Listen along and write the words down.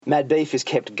Mad Beef is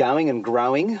kept going and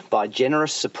growing by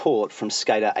generous support from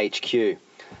Skater HQ.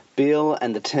 Bill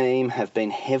and the team have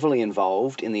been heavily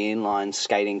involved in the inline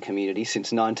skating community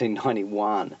since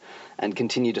 1991 and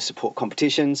continue to support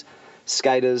competitions,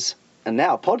 skaters, and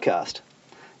now a podcast.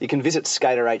 You can visit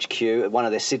Skater HQ at one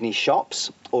of their Sydney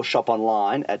shops or shop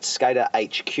online at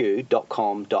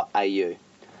skaterhq.com.au.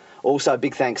 Also,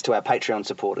 big thanks to our Patreon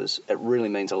supporters. It really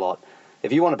means a lot.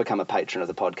 If you want to become a patron of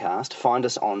the podcast, find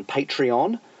us on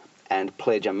Patreon and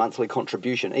pledge a monthly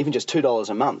contribution. Even just $2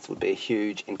 a month would be a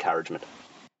huge encouragement.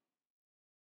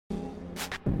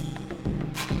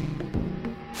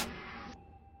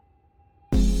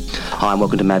 Hi and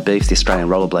welcome to Mad Beef, the Australian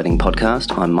rollerblading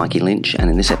podcast. I'm Mikey Lynch, and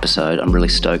in this episode I'm really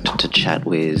stoked to chat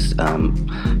with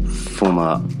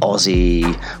former Aussie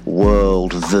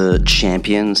world vert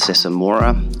champion Sessa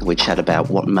Mora. We chat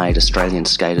about what made Australian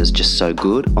skaters just so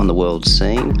good on the world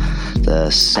scene,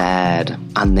 the sad,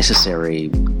 unnecessary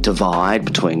divide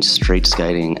between street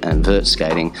skating and vert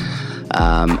skating,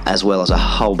 as well as a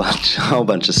whole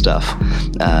bunch of stuff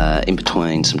in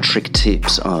between. Some trick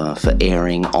tips for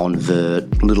airing on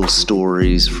vert, little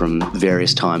stories from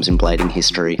various times in blading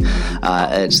history.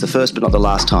 It's the first but not the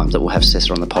last time that we'll have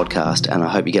Sessa on the podcast, and I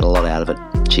hope you get a lot out of it.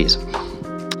 Cheers.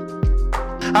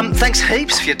 Thanks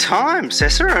heaps for your time,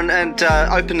 Sessa, and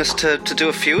openness to do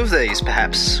a few of these,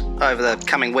 perhaps, over the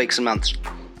coming weeks and months.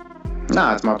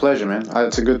 No, it's my pleasure, man.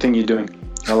 It's a good thing you're doing.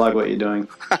 I like what you're doing.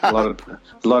 A lot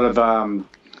of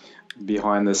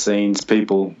behind the scenes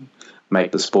people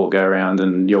make the sport go around,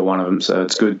 and you're one of them, so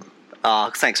it's good.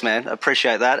 Oh, thanks, man. I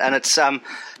appreciate that. And it's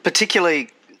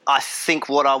particularly, I think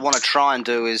what I want to try and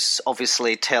do is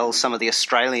obviously tell some of the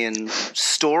Australian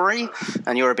story,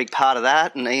 and you're a big part of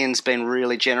that, and Ian's been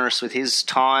really generous with his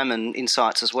time and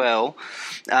insights as well,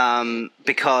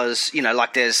 because, you know,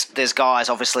 like there's guys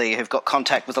obviously who've got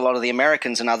contact with a lot of the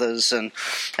Americans and others, and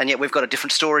yet we've got a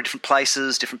different story, different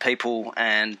places, different people,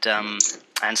 and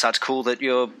so it's cool that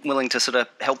you're willing to sort of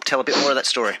help tell a bit more of that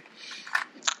story.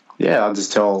 Yeah, I'll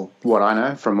just tell what I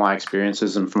know from my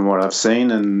experiences and from what I've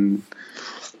seen, and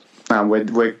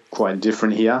we're quite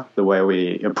different here, the way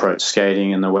we approach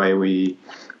skating and the way we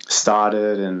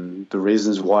started and the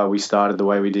reasons why we started the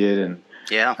way we did. And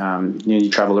you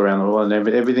travel around the world and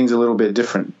everything's a little bit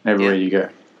different everywhere you go.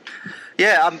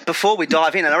 Yeah, before we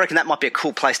dive in, and I reckon that might be a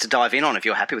cool place to dive in on if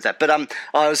you're happy with that. But I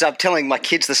was telling my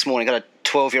kids this morning, I got a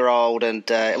 12-year-old and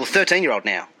 13-year-old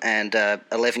now, and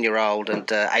 11-year-old and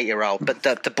 8-year-old. But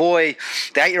the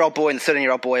 8-year-old boy and the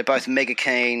 13-year-old boy are both mega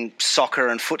keen soccer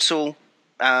and futsal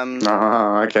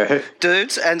okay.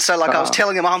 dudes, and so I was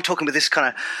telling them, I'm talking with this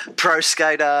kind of pro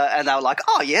skater, and they were like,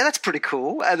 oh yeah, that's pretty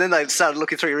cool. And then they started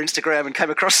looking through your Instagram and came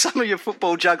across some of your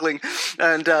football juggling,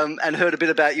 and heard a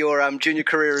bit about your junior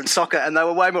career in soccer, and they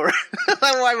were way more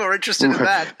interested in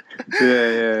that.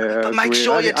 Yeah. But make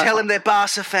sure you tell him they're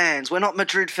Barca fans. We're not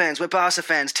Madrid fans. We're Barca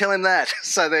fans. Tell him that.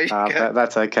 So there you go.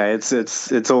 That's okay.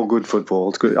 It's all good football.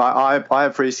 It's good. I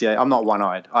appreciate. I'm not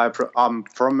one-eyed. I'm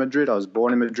from Madrid. I was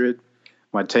born in Madrid.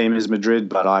 My team is Madrid,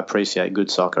 but I appreciate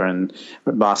good soccer, and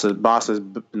Barca's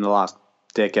in the last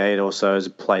decade or so has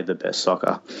played the best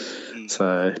soccer.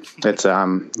 So it's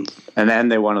and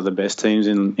they're one of the best teams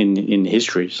in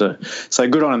history. So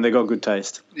good on them. They got good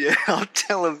taste. Yeah, I'll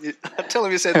tell them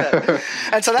you said that.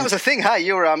 And so that was the thing. Hey,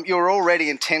 you were already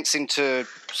intense into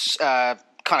kind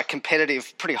of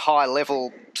competitive, pretty high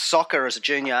level soccer as a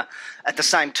junior at the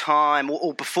same time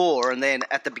or before, and then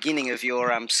at the beginning of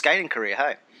your skating career.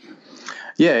 Hey.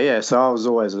 Yeah. So I was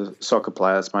always a soccer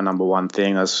player. That's my number one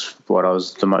thing. That's what I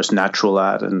was the most natural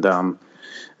at, and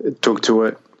took to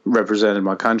it. Represented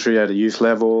my country at a youth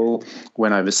level.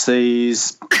 Went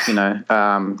overseas.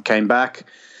 Came back,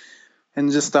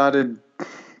 and just started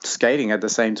skating at the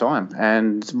same time.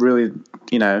 And really,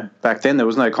 back then there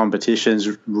was no competitions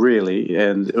really,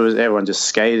 and it was everyone just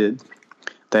skated.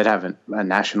 They'd have a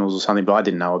nationals or something, but I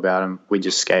didn't know about them. We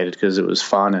just skated because it was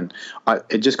fun, and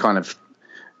it just kind of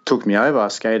took me over. I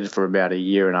skated for about a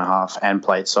year and a half and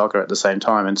played soccer at the same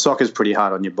time. And soccer's pretty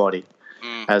hard on your body,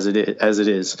 as it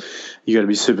is. You got to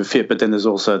be super fit. But then there's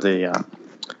also the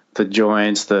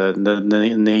joints, the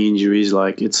knee injuries.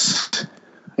 Like it's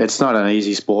not an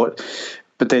easy sport.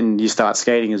 But then you start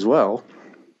skating as well,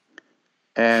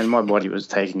 and my body was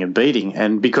taking a beating.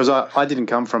 And because I didn't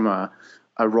come from a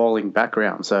rolling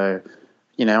background, so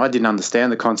I didn't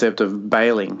understand the concept of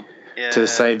bailing. Yeah. To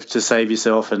save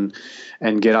yourself and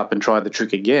get up and try the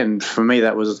trick again. For me,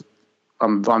 that was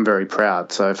I'm very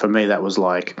proud. So for me, that was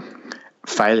like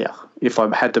failure. If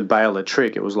I had to bail a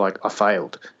trick, it was like I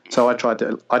failed. So I tried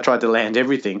to land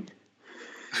everything,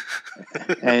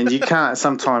 And you can't,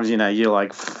 sometimes, you're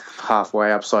like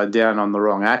halfway upside down on the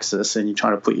wrong axis and you're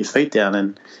trying to put your feet down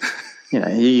and, you're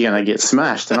going to get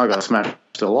smashed. And I got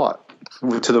smashed a lot,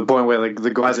 to the point where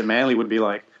the guys at Manly would be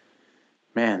like,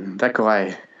 man, that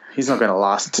guy, he's not going to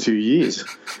last 2 years.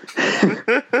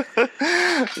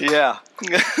 Yeah.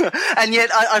 And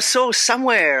yet I saw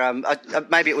somewhere,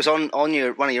 maybe it was on one of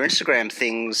your Instagram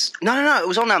things. No, it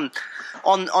was on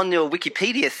your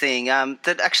Wikipedia thing,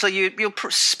 that actually you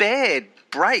spared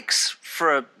breaks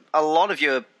for a lot of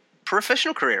your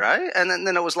professional career, eh? And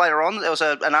then it was later on, there was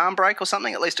an arm break or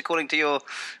something, at least according to your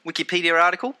Wikipedia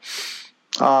article.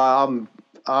 My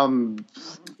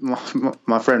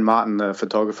friend Martin, the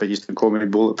photographer, used to call me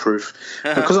bulletproof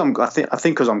because I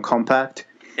think because I'm compact.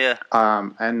 Yeah.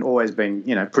 And always been,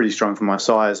 pretty strong for my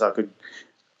size. I could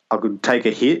take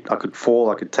a hit. I could fall.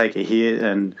 I could take a hit,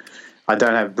 and I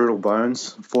don't have brittle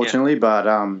bones, fortunately. Yeah. But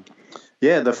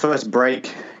the first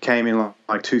break came in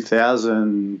like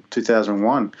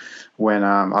 2001 when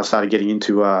I started getting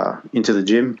into the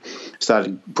gym.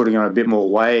 Started putting on a bit more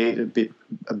weight,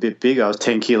 a bit bigger. I was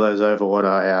 10 kilos over what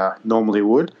I normally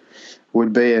would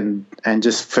be, and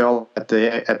just fell at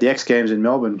the X Games in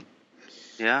Melbourne.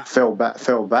 Yeah. Fell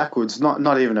backwards.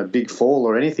 Not even a big fall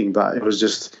or anything, but it was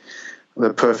just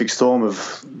the perfect storm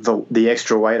of the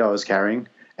extra weight I was carrying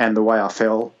and the way I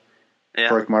fell. Yeah.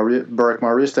 Broke my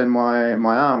wrist and my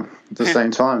arm at the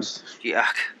same times.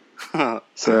 Yuck.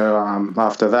 So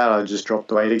after that, I just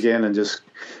dropped weight again and just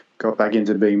got back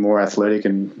into being more athletic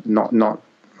and not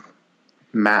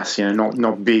mass,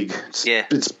 not big.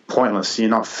 It's pointless. You're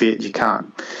not fit. You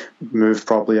can't move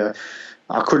properly.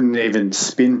 I couldn't even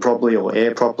spin properly or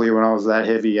air properly when I was that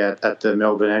heavy at the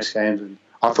Melbourne X Games. And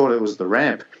I thought it was the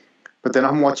ramp. But then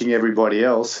I'm watching everybody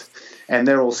else, and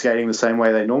they're all skating the same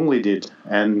way they normally did.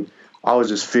 And I was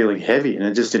just feeling heavy, and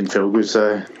it just didn't feel good.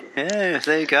 So yeah,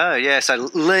 there you go. Yeah, so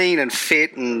lean and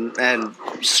fit and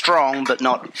strong, but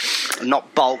not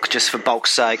bulk just for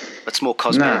bulk's sake. It's more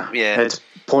cosmetic. It's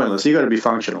pointless. You got to be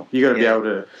functional. You got to be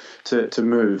able to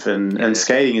move. And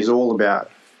skating is all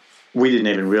about. We didn't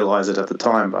even realize it at the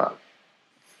time, but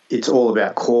it's all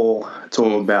about core. It's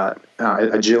all about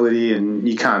agility, and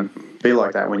you can't be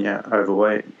like that when you're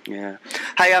overweight. Yeah.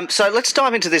 Hey, so let's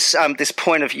dive into this this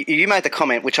point of you made the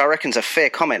comment, which I reckon is a fair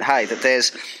comment. Hey, that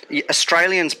there's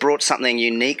Australians brought something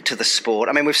unique to the sport.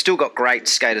 I mean, we've still got great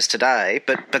skaters today,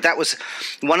 but that was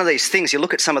one of these things. You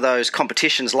look at some of those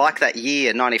competitions, like that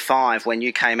year '95 when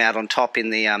you came out on top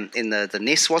in the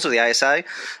NIS, was it the ASA?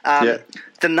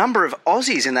 The number of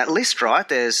Aussies in that list, right?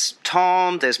 There's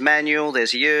Tom, there's Manuel,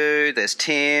 there's you, there's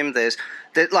Tim, there's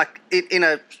like in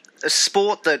a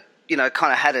sport that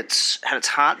kind of had its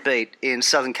heartbeat in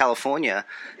Southern California.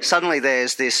 Suddenly,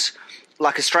 there's this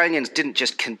Australians didn't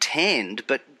just contend,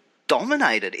 but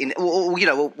dominated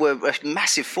were a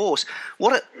massive force.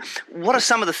 What are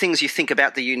some of the things you think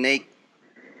about the unique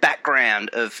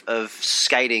background of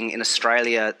skating in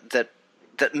Australia that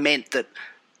meant that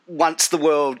once the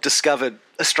world discovered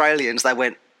Australians, they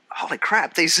went, holy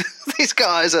crap, these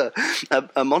guys are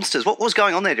monsters. What was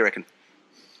going on there, do you reckon?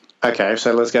 Okay,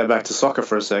 so let's go back to soccer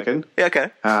for a second. Yeah, okay.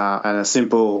 And a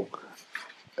simple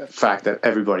fact that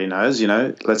everybody knows,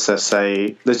 let's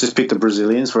just pick the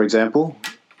Brazilians, for example.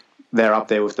 They're up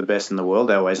there with the best in the world.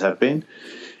 They always have been.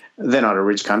 They're not a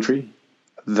rich country.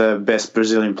 The best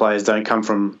Brazilian players don't come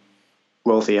from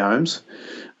wealthy homes.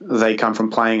 They come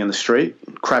from playing in the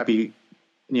street, crappy,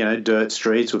 dirt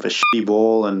streets with a shitty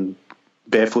ball and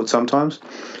barefoot sometimes.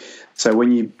 So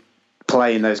when you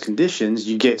play in those conditions,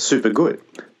 you get super good.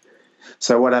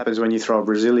 So what happens when you throw a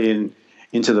Brazilian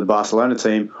into the Barcelona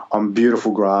team on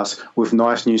beautiful grass with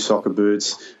nice new soccer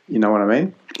boots? You know what I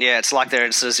mean? Yeah, it's like they're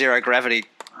in zero gravity.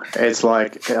 It's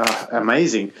like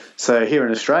amazing. So here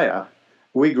in Australia,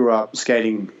 we grew up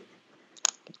skating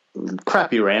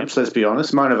crappy ramps, let's be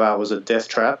honest. Monavale was a death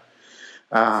trap.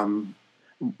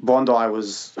 Bondi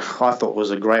I thought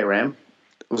was a great ramp.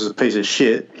 It was a piece of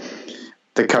shit.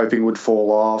 The coping would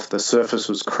fall off. The surface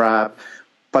was crap.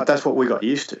 But that's what we got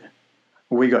used to.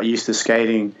 We got used to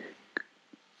skating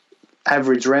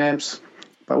average ramps,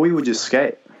 but we would just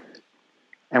skate.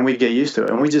 And we'd get used to it.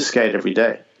 And we just skate every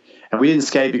day. And we didn't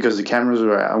skate because the cameras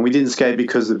were out. And we didn't skate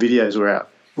because the videos were out.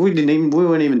 We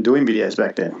weren't even doing videos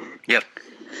back then. Yep.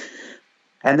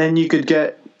 And then you could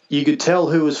tell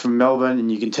who was from Melbourne,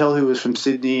 and you can tell who was from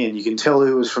Sydney, and you can tell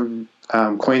who was from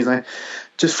Queensland,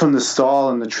 just from the style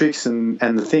and the tricks and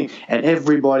the thing. And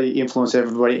everybody influenced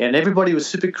everybody, and everybody was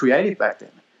super creative back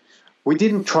then. We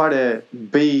didn't try to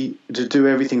do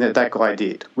everything that guy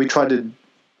did. We tried to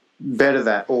better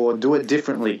that or do it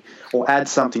differently or add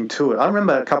something to it. I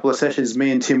remember a couple of sessions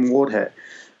me and Tim Ward had.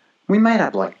 we made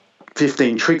up like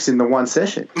 15 tricks in the one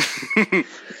session.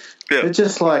 Yeah. It's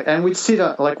just like, and we'd sit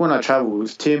like when I traveled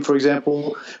with Tim, for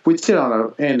example, we'd sit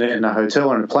in a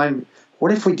hotel on a plane.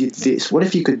 What if we did this? What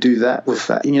if you could do that with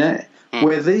that? You know,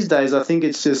 where these days I think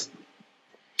it's just.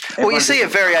 Well, you see a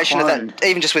variation of that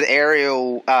even just with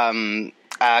aerial kind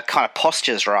of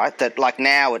postures, right? That like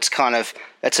now it's kind of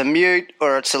it's a mute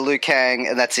or it's a Liu Kang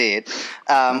and that's it.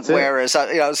 Whereas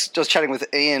I was chatting with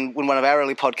Ian in one of our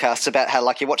early podcasts about how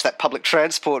like you watch that public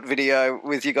transport video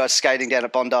with you guys skating down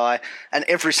at Bondi and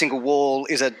every single wall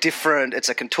is a different. It's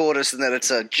a contortus and then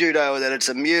it's a judo and then it's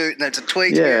a mute and then it's a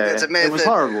tweak and then it's a method. It was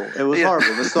horrible. It was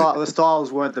horrible. The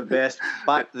styles weren't the best,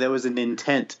 but there was an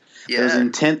intent. Yeah. There was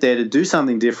intent there to do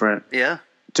something different. Yeah.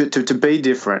 To be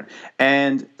different.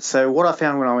 And so what I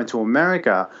found when I went to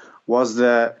America was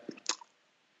that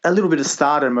a little bit of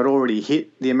stardom had already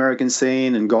hit the American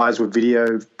scene and guys were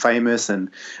video famous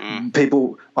and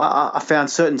people – I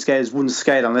found certain skaters wouldn't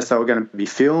skate unless they were going to be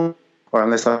filmed or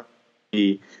unless they were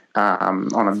be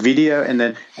on a video. And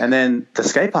then the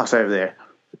skate parks over there,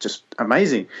 just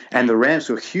amazing. And the ramps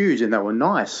were huge and they were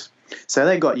nice. So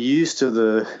they got used to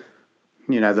the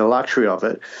luxury of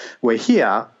it. Where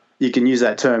here – you can use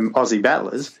that term Aussie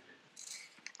battlers.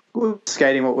 We were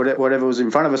skating whatever was in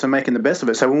front of us and making the best of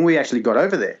it. So when we actually got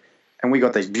over there and we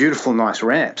got these beautiful, nice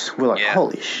ramps, we're like,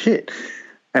 holy shit.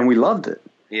 And we loved it.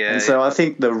 Yeah. And so I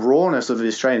think the rawness of the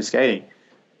Australian skating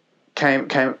came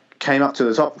up to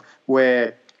the top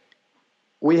where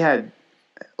we had,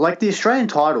 like the Australian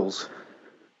titles,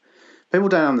 people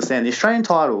don't understand. The Australian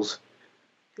titles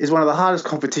is one of the hardest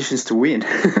competitions to win.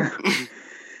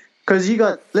 Because you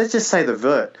got, let's just say the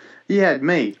vert. You had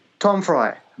me, Tom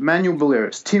Fry, Manuel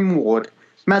Balearis, Tim Ward,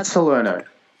 Matt Salerno,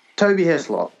 Toby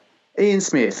Heslop, Ian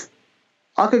Smith.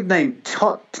 I could name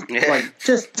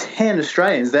just 10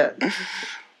 Australians that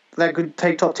could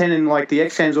take top 10 in like the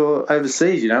X Games or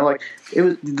overseas. You know, like it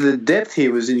was the depth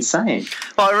here was insane.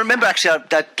 Well, I remember actually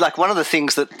that like one of the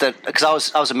things that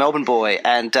because I was a Melbourne boy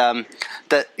and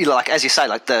that like as you say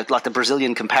like the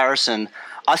Brazilian comparison.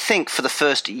 I think for the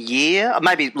first year,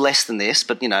 maybe less than this,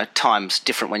 but, time's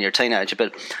different when you're a teenager.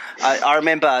 But I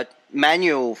remember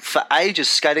Manuel for ages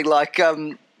skating like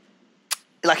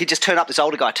he just turned up, this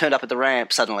older guy turned up at the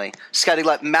ramp suddenly, skating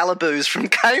like Malibus from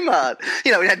Kmart. He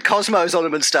had Cosmos on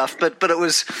him and stuff, but it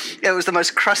was the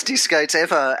most crusty skates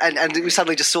ever. And we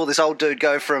suddenly just saw this old dude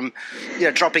go from,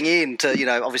 dropping in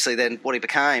to, obviously then what he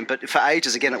became. But for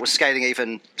ages, again, it was skating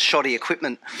even shoddy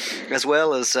equipment as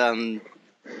well as...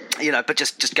 but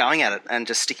just going at it and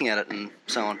just sticking at it and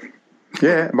so on.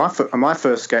 Yeah, my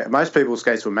first skate. Most people's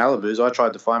skates were Malibus. I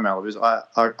tried to find Malibus.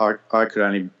 I could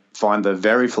only find the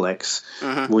Veriflex,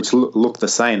 which looked the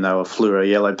same. They were fluoro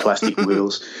yellow plastic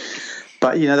wheels.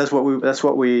 But that's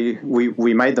what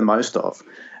we made the most of,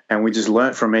 and we just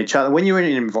learnt from each other. When you're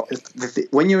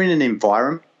in an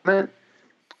environment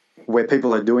where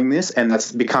people are doing this, and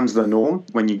that becomes the norm.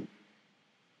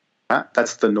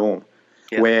 That's the norm.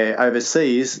 Yep. Where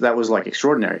overseas, that was like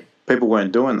extraordinary. People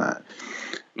weren't doing that.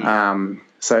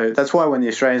 So that's why when the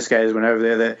Australian skaters went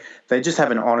over there, they just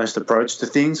have an honest approach to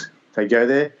things. They go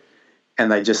there and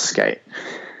they just skate.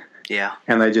 Yeah.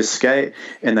 And they just skate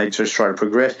and they just try to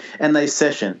progress. And they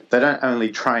session. They don't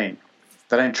only train.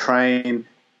 They don't train.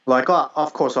 Like,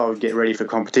 of course, I would get ready for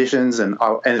competitions and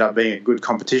I ended up being a good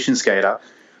competition skater.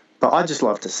 But I just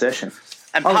love to session.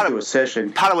 And part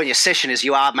of when your session is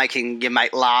you are making your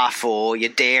mate laugh or you're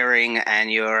daring and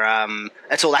you're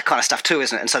it's all that kind of stuff too,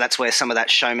 isn't it? And so that's where some of that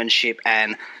showmanship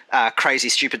and crazy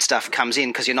stupid stuff comes in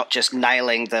because you're not just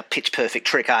nailing the pitch perfect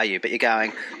trick, are you? But you're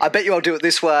going, I bet you I'll do it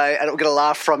this way and it'll get a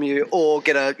laugh from you or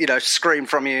get a scream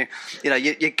from you.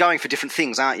 You're going for different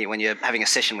things, aren't you, when you're having a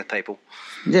session with people?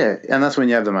 Yeah, and that's when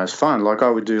you have the most fun. Like I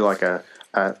would do like a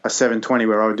 720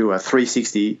 where I would do a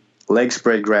 360 leg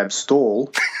spread grab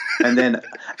stall and then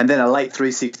a late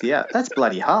 360 out. That's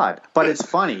bloody hard, but it's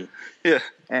funny. Yeah.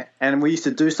 And we used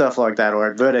to do stuff like that, or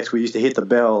at Vertex we used to hit the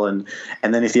bell, and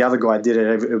then if the other guy did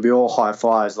it, it would be all high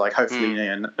fives, like hopefully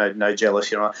no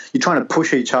jealous. You're trying to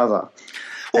push each other.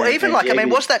 Well,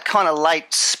 was that kind of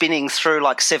late spinning through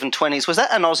like 720s? Was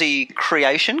that an Aussie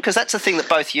creation? Because that's the thing that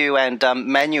both you and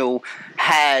Manuel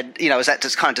had. Is that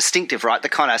just kind of distinctive, right? The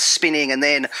kind of spinning and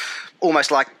then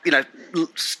almost like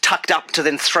tucked up to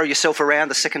then throw yourself around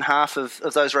the second half of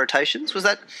those rotations. Was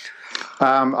that?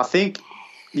 I think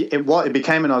it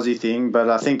became an Aussie thing, but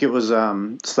I think it was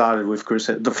started with Chris.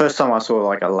 The first time I saw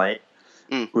like a late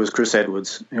was Chris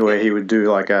Edwards, where he would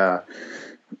do like a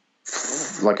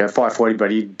 540,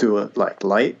 but he'd do it like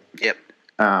late. Yep.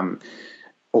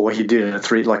 Or he did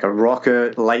a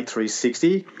rocket late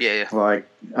 360. Yeah. Like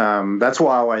that's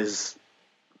why I always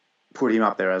put him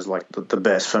up there as like the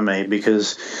best for me,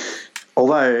 because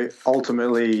although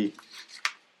ultimately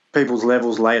people's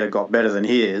levels later got better than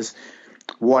his,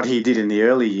 what he did in the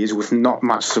early years with not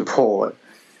much support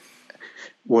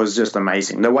was just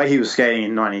amazing. The way he was skating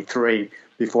in 93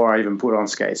 before I even put on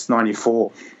skates,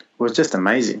 94, was just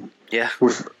amazing. Yeah.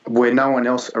 Where no one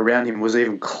else around him was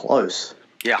even close.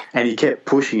 Yeah. And he kept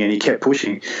pushing and he kept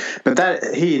pushing. But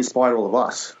that he inspired all of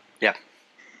us. Yeah.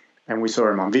 And we saw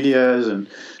him on videos and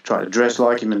tried to dress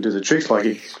like him and do the tricks like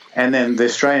him. And then the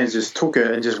Australians just took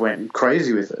it and just went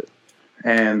crazy with it.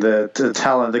 And the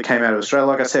talent that came out of Australia,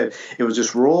 like I said, it was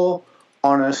just raw,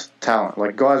 honest talent.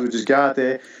 Like guys would just go out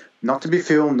there, not to be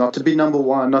filmed, not to be number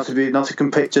one, not to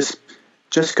compete, just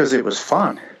because it was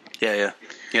fun. Yeah.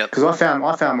 Because I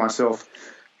found myself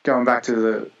going back to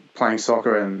the playing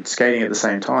soccer and skating at the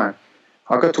same time.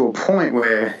 I got to a point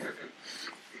where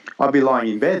I'd be lying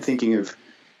in bed thinking of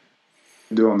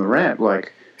doing the ramp,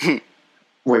 like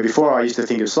where before I used to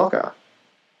think of soccer,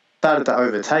 started to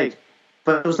overtake.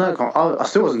 But there was I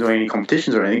still wasn't doing any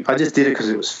competitions or anything. I just did it because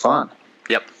it was fun.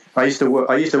 Yep. I used to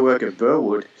work at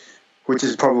Burwood, which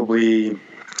is probably,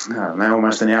 I don't know,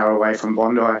 almost an hour away from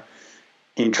Bondi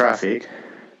in traffic.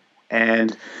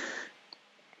 And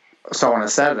so on a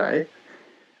Saturday,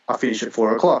 I finish at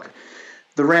 4 o'clock.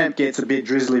 The ramp gets a bit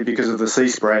drizzly because of the sea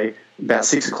spray about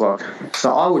 6 o'clock.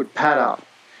 So I would pad up,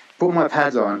 put my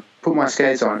pads on, put my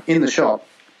skates on in the shop,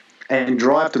 and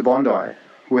drive to Bondi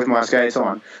with my skates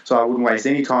on, so I wouldn't waste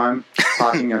any time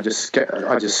parking. I just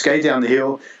skate down the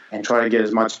hill and try to get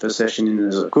as much of a session in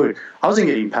as I could. I wasn't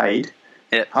getting paid.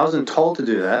 Yeah. I wasn't told to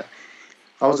do that.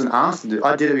 I wasn't asked to do it.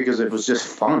 I did it because it was just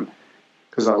fun,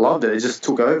 because I loved it. It just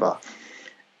took over.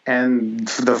 And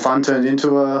the fun turned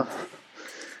into a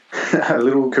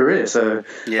little career. So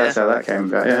that's how that came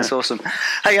about. Yeah. That's awesome.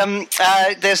 Hey,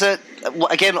 there's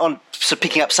again on so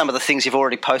picking up some of the things you've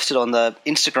already posted on the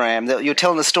Instagram. That you're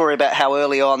telling the story about how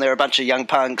early on there were a bunch of young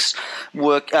punks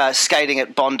skating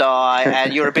at Bondi,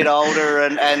 and you're a bit older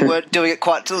and weren't doing it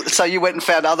quite. So you went and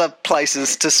found other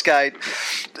places to skate,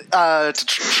 to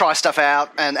try stuff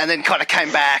out, and then kind of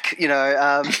came back.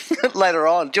 Later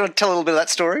on. Do you want to tell a little bit of that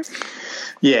story?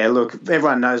 Yeah, look,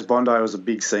 everyone knows Bondi was a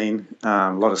big scene.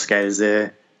 A lot of skaters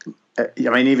there. I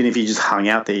mean, even if you just hung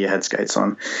out there, you had skates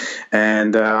on.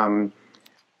 And a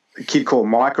kid called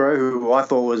Micro, who I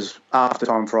thought was, after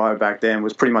Tom Fryer back then,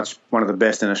 was pretty much one of the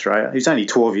best in Australia. He was only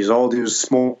 12 years old. He was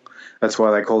small. That's why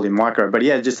they called him Micro. But he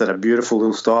had a beautiful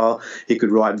little style. He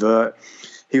could ride vert.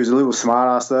 He was a little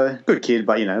smart-ass, though. Good kid,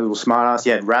 but, a little smart-ass.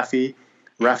 He had Raffy.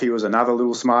 Raffy was another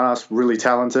little smart-ass, really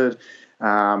talented. He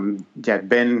had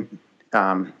Ben...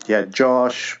 he had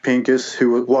Josh Pincus,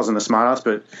 who wasn't a smart-ass,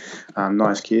 but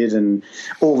nice kid, and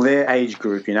all their age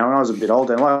group, when I was a bit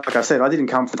older. And like I said, I didn't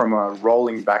come from a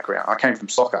rolling background. I came from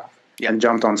soccer and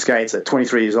jumped on skates at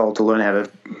 23 years old to learn how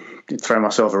to throw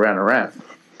myself around a ramp.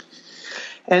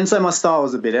 And so my style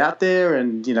was a bit out there,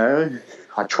 and,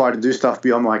 I tried to do stuff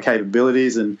beyond my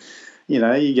capabilities, and,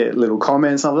 you get little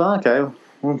comments. I was like, okay,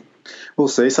 well, we'll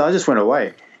see. So I just went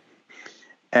away,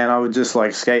 and I would just,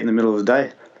 skate in the middle of the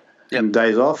day. And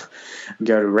days off,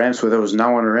 go to ramps where there was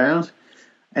no one around,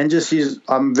 and just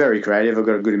I'm very creative. I've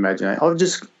got a good imagination. I'll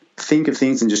just think of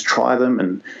things and just try them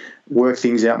and work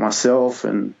things out myself.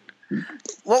 And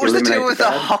what was the deal with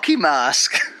the hockey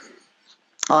mask?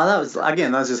 Oh, that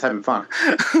was just having fun.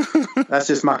 That's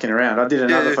just mucking around. I did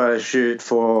another photo shoot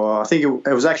for, I think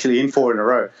it was actually in 4 in a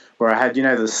row, where I had,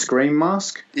 the Scream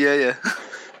mask. Yeah.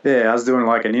 Yeah, I was doing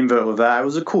an invert with that. It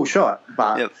was a cool shot,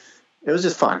 but it was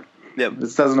just fun. Yep.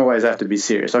 This doesn't always have to be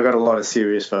serious. I got a lot of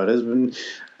serious photos,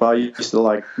 but I used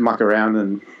to muck around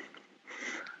and.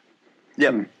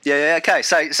 Yep. Yeah. Okay.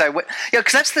 So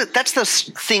because that's the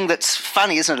thing that's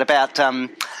funny, isn't it? About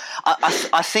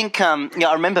I think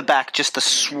I remember back just the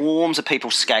swarms of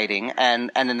people skating, and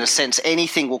in a sense,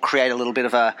 anything will create a little bit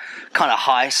of a kind of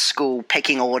high school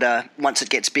pecking order once it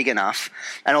gets big enough.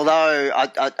 And although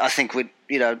I think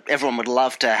everyone would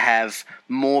love to have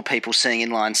more people seeing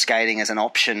inline skating as an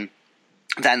option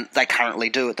than they currently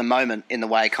do at the moment in the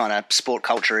way kind of sport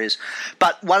culture is.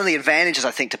 But one of the advantages,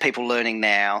 I think, to people learning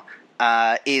now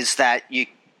is that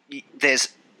there's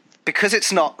because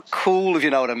it's not cool, if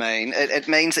you know what I mean. It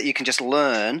means that you can just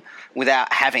learn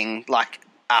without having a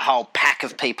whole pack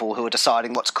of people who are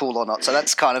deciding what's cool or not. So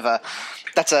that's kind of a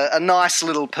nice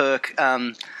little perk.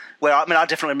 Where I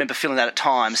definitely remember feeling that at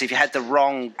times. If you had the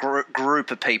wrong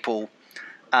group of people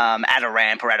at a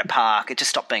ramp or at a park, it just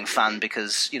stopped being fun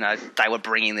because they were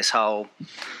bringing this whole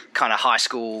kind of high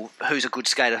school who's a good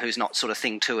skater, who's not sort of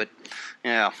thing to it.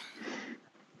 Yeah,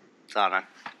 so I don't know.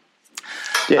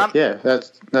 Yeah,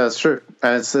 that's true,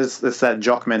 and it's that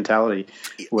jock mentality.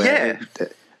 Where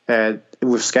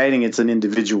with skating, it's an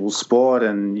individual sport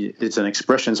and it's an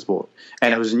expression sport,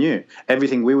 and it was new.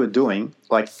 Everything we were doing,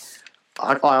 like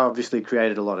I obviously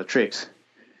created a lot of tricks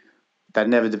that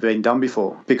never been done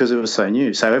before because it was so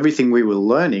new. So everything we were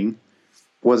learning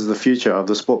was the future of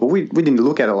the sport, but we didn't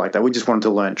look at it like that. We just wanted to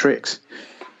learn tricks,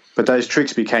 but those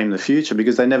tricks became the future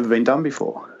because they'd never been done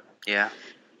before. Yeah.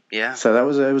 Yeah. So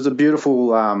it was a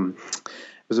beautiful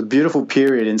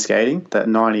period in skating, that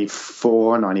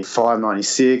 94, 95,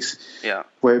 96. Yeah.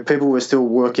 Where people were still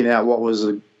working out what was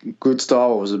a good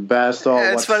style, what was a bad style.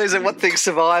 Yeah, it's funny, isn't it? What things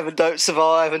survive and don't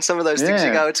survive, and some of those things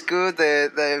you go, it's good,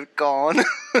 they're gone.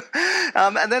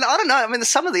 And then, I don't know, I mean,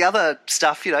 some of the other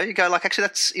stuff, you go like, actually,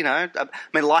 that's,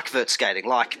 like vert skating,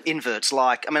 like inverts,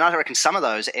 I reckon some of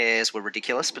those airs were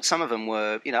ridiculous, but some of them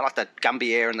were, like the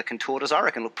Gumby air and the contorters, I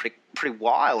reckon look pretty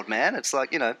wild, man. It's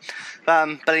like,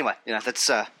 but anyway, that's...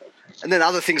 and then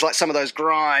other things like some of those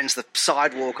grinds, the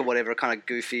sidewalk or whatever, are kind of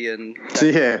goofy and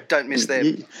don't miss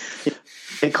them.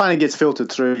 It kind of gets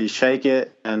filtered through. You shake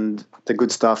it and the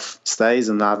good stuff stays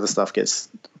and the other stuff gets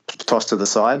tossed to the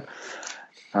side.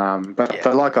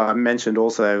 But like I mentioned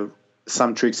also,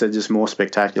 some tricks are just more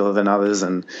spectacular than others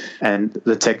and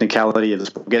the technicality of the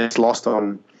sport gets lost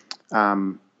on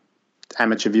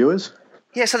amateur viewers.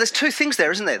 Yeah, so there's two things there,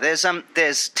 isn't there?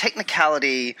 There's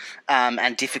technicality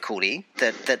and difficulty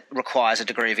that requires a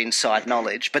degree of inside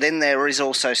knowledge, but then there is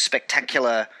also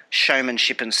spectacular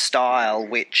showmanship and style,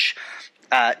 which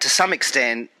to some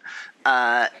extent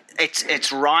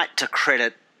it's right to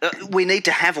credit. We need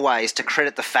to have ways to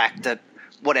credit the fact that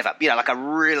whatever, like a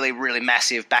really, really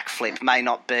massive backflip may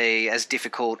not be as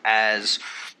difficult as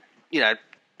 1080,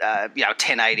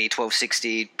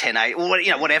 1260, 1080, or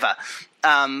whatever.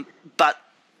 But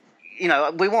you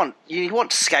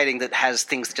want skating that has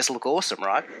things that just look awesome,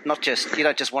 right? You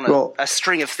don't just want a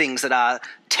string of things that are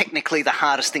technically the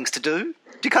hardest things to do. Do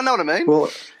you kind of know what I mean?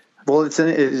 Well, it's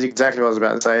exactly what I was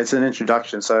about to say. It's an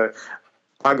introduction. So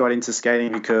I got into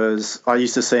skating because I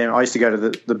used to see him. I used to go to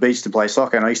the beach to play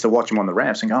soccer, and I used to watch him on the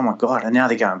ramps and go, "Oh my god!" And now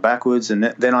they're going backwards. And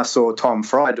then I saw Tom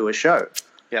Fry do a show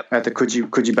at the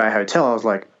Coogee Bay Hotel. I was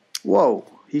like, "Whoa!"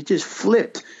 He just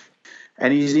flipped,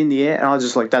 and he's in the air, and I was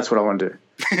just like, "That's what I want to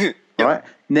do." Right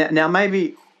now,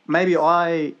 maybe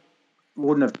I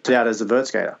wouldn't have turned out as a vert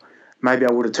skater. Maybe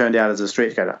I would have turned out as a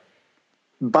street skater,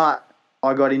 but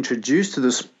I got introduced to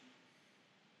this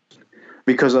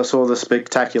because I saw the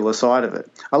spectacular side of it.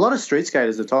 A lot of street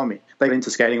skaters have told me they got into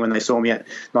skating when they saw me at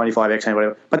 95X and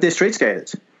whatever, but they're street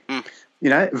skaters.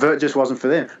 Vert just wasn't for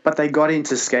them, but they got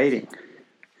into skating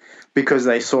because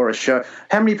they saw a show.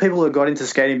 How many people have got into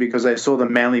skating because they saw the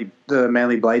Manly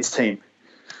Blades team?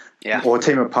 Yeah. Or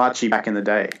Team Apache back in the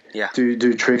day. Yeah.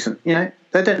 Do tricks and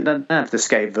they don't have to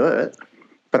skate vert,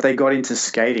 but they got into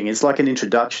skating. It's like an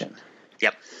introduction.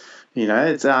 Yep.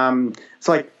 It's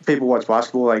like people watch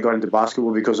basketball. They got into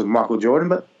basketball because of Michael Jordan,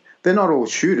 but they're not all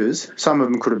shooters. Some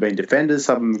of them could have been defenders.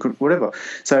 Some of them could whatever.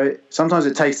 So sometimes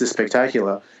it takes the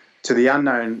spectacular to the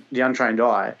unknown, the untrained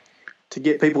eye, to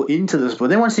get people into the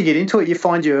sport. Then once you get into it, you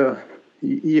find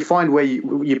where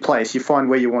you place. You find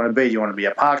where you want to be. Do you want to be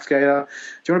a park skater?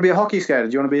 Do you want to be a hockey skater?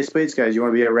 Do you want to be a speed skater? Do you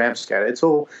want to be a ramp skater? It's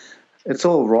all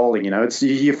rolling.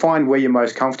 You find where you're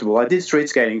most comfortable. I did street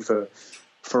skating for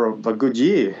a good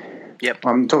year. Yep.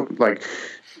 I'm talking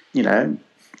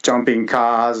jumping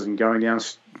cars and going down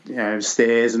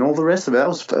stairs and all the rest of it.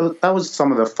 That was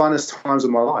some of the funnest times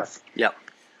of my life. Yep.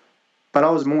 But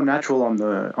I was more natural on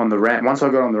the ramp. Once I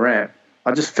got on the ramp,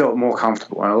 I just felt more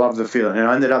comfortable, and I loved the feeling. And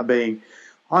I ended up being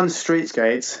on street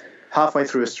skates, halfway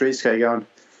through a street skate going,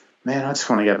 man, I just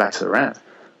want to go back to the ramp.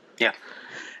 Yeah.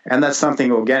 And that's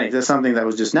something organic. That's something that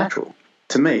was just natural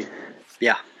to me.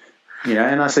 Yeah.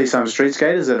 And I see some street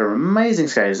skaters that are amazing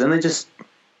skaters, and they just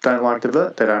don't like the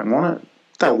vert. They don't want it.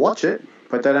 They'll watch it,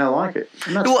 but they don't like it.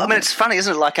 It's funny,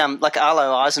 isn't it? Like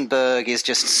Arlo Eisenberg is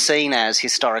just seen as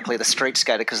historically the street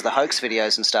skater because of the hoax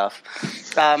videos and stuff.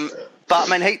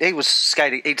 But he was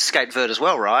skating. He'd skate vert as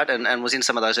well, right? And was in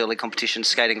some of those early competitions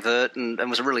skating vert, and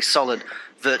was a really solid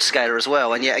vert skater as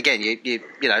well. And again,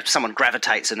 if someone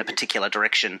gravitates in a particular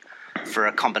direction for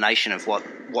a combination of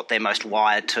what they're most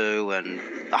wired to, and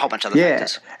a whole bunch of other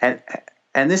factors.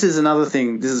 And this is another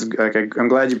thing. This is okay. I'm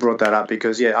glad you brought that up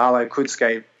because Arlo could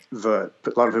skate vert,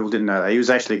 but a lot of people didn't know that he was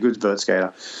actually a good vert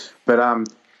skater. But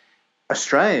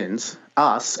Australians,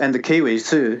 us, and the Kiwis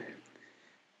too,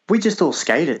 we just all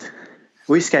skated.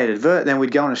 We skated vert, then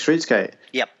we'd go on a street skate.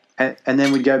 Yep. And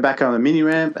then we'd go back on the mini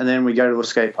ramp, and then we'd go to a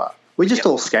skate park. We just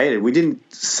all skated. We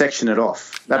didn't section it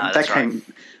off. That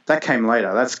came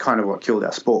later. That's kind of what killed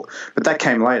our sport. But that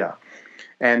came later.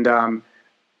 And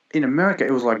in America,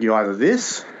 it was like you're either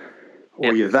this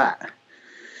or you're that,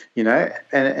 you know.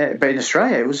 But in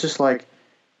Australia, it was just like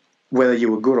whether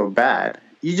you were good or bad,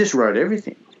 you just rode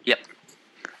everything. Yep.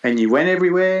 And you went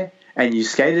everywhere, and you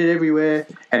skated everywhere.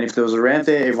 And if there was a ramp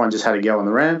there, everyone just had to go on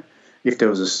the ramp. If there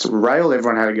was a rail,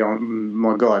 everyone had to go on.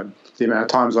 My God, the amount of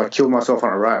times I killed myself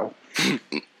on a rail,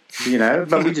 you know.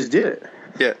 But we just did it.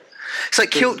 Yeah. So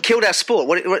it killed our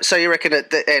sport. So you reckon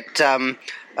it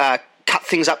cut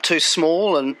things up too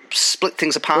small and split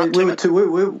things apart? We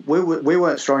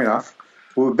weren't strong enough.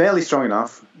 We were barely strong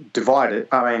enough,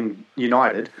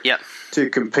 united, to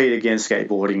compete against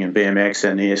skateboarding and BMX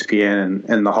and ESPN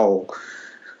and the whole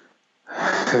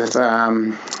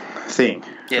thing,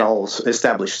 the whole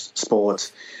established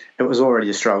sports. It was already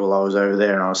a struggle. I was over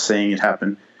there and I was seeing it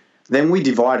happen. Then we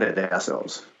divided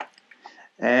ourselves,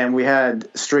 and we had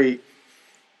Street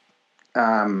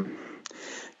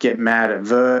get mad at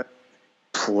Vert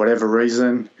for whatever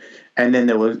reason. And then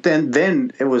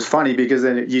then it was funny because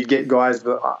then you'd get guys,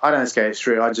 but I don't skate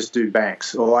Street, I just do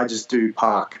banks, or I just do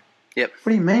park. Yep.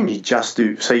 What do you mean you just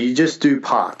do? So you just do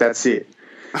park, that's it.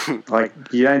 Like,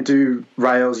 you don't do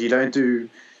rails, you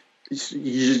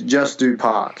just do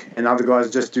park, and other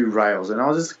guys just do rails. And I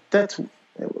was just,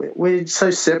 we're so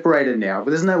separated now, but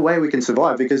there's no way we can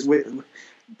survive because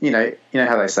you know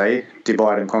how they say,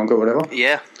 divide and conquer, whatever.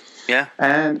 Yeah. Yeah.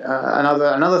 And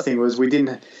another thing was we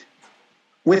didn't.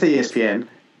 With ESPN,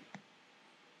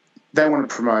 they want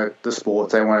to promote the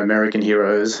sports. They want American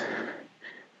heroes.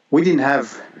 We didn't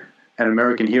have an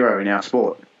American hero in our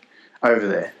sport over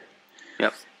there.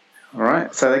 Yep. All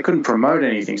right? So they couldn't promote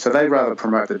anything. So they'd rather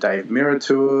promote the Dave Mirra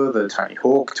tour, the Tony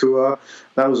Hawk tour.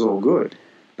 That was all good.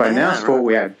 But in our sport,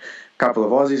 we had a couple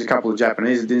of Aussies, a couple of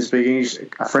Japanese that didn't speak English,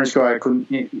 a French guy that couldn't,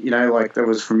 that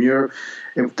was from Europe.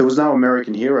 There was no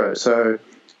American hero. So...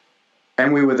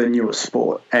 And we were the newest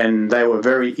sport, and they were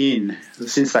very in,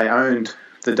 since they owned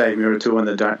the Dave Mirra tour and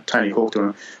the Tony Hawk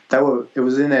tour. It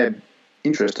was in their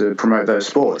interest to promote those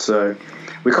sports. So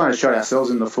we kind of shot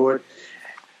ourselves in the foot,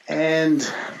 and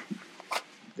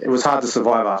it was hard to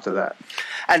survive after that.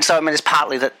 And so, I mean, it's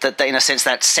partly that in a sense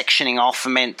that sectioning off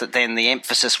meant that then the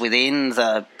emphasis within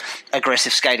the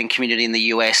aggressive skating community in the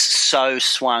US so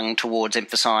swung towards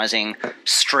emphasising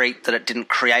street that it didn't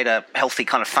create a healthy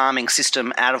kind of farming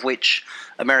system out of which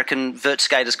American vert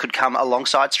skaters could come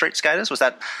alongside street skaters. Was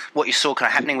that what you saw kind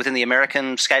of happening within the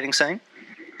American skating scene?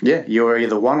 Yeah, you were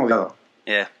either one or the other.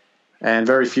 Yeah. And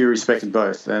very few respected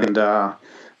both. And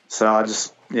so I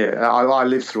just... Yeah, I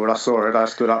lived through it. I saw it. I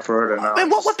stood up for it. And I mean,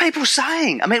 what were people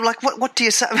saying? I mean, like, what do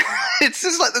you say? It's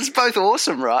just like, it's both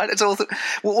awesome, right? It's all.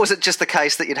 Was it just the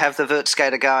case that you'd have the vert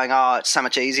skater going, "Oh, it's so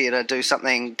much easier to do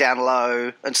something down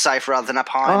low and safe rather than up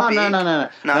high"? Oh, and big?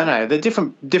 No. They're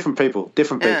different people.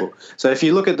 So if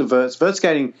you look at the vert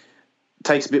skating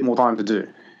takes a bit more time to do.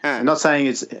 Yeah. I'm not saying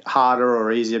it's harder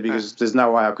or easier because there's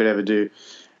no way I could ever do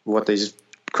what these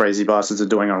crazy bastards are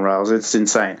doing on rails. It's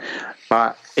insane.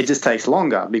 But it just takes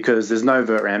longer because there's no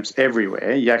vert ramps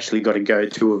everywhere. You actually got to go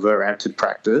to a vert ramp to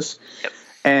practice. Yep.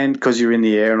 And because you're in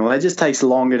the air and all that, it just takes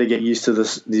longer to get used to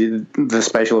the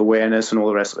spatial awareness and all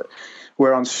the rest of it.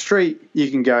 Where on street,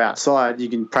 you can go outside, you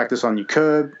can practice on your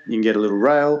curb, you can get a little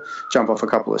rail, jump off a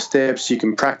couple of steps. You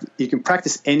can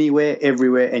practice anywhere,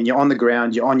 everywhere, and you're on the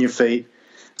ground, you're on your feet,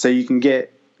 so you can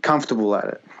get comfortable at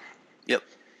it. Yep.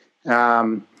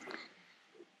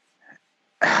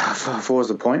 What was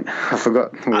the point? I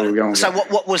forgot where we were going. So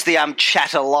what was the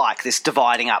chatter like, this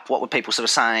dividing up? What were people sort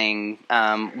of saying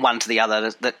one to the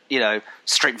other, that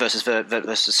street versus vert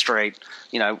versus street?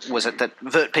 Was it that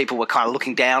vert people were kind of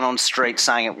looking down on street,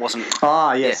 saying it wasn't...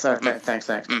 Ah, yes. Yeah. Thanks.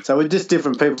 So we're just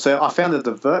different people. So I found that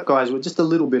the vert guys were just a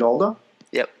little bit older.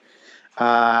 Yep.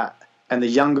 And the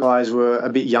young guys were a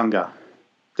bit younger.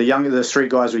 The street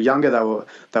guys were younger.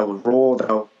 They were raw. They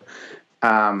were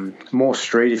more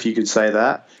street, if you could say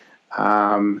that.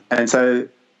 And so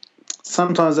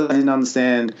sometimes I didn't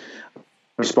understand the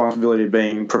responsibility of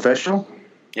being professional.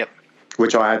 Yep.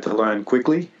 Which I had to learn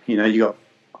quickly. You got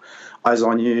eyes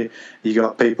on you. You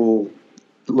got people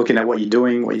looking at what you're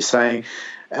doing, what you're saying.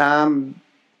 When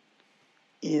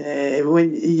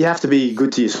you have to be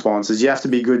good to your sponsors. You have to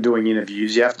be good doing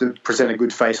interviews. You have to present a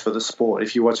good face for the sport.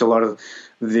 If you watch a lot of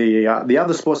the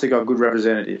other sports, they got good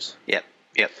representatives. Yep.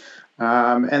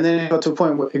 And then it got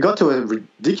to a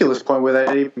ridiculous point where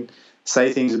they even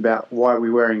say things about why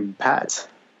we're wearing pads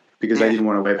because they didn't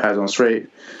want to wear pads on the street.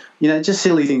 Just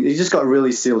silly things. It just got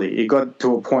really silly. It got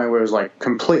to a point where it was like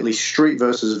completely street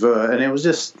versus vert, and it was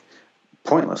just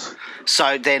pointless.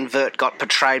 So then Vert got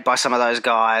portrayed by some of those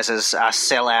guys as a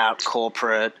sellout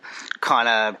corporate kind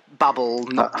of bubble,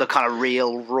 not the kind of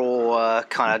real, raw,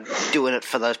 kind of doing it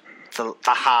for the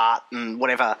heart and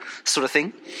whatever sort of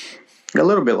thing. A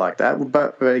little bit like that,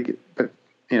 but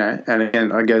you know, and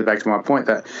again, I go back to my point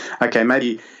that, okay,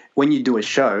 maybe when you do a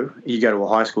show, you go to a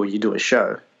high school, you do a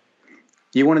show,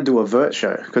 you want to do a Vert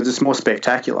show because it's more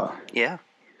spectacular. Yeah.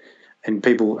 And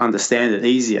people understand it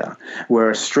easier. Where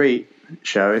a street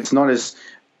show, it's not as,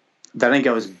 they don't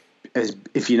go as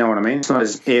if you know what I mean, it's not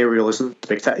as aerial, as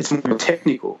spectacular, it's more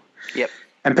technical. Yep.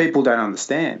 And people don't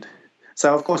understand.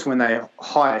 So, of course, when they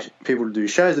hire people to do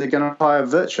shows, they're going to hire a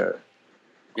Vert show.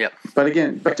 Yep. But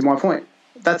again, back to my point,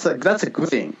 that's a good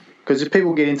thing, because if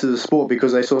people get into the sport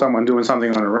because they saw someone doing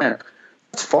something on a ramp,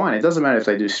 it's fine. It doesn't matter if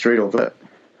they do street or Vert.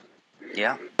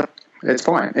 Yeah. It's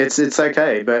fine. It's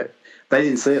okay, but they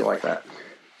didn't see it like that.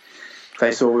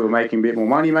 They saw we were making a bit more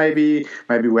money, maybe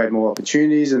we had more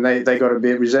opportunities, and they got a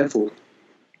bit resentful.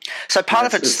 So part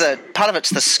of it's the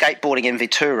skateboarding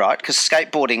MV2, right? Because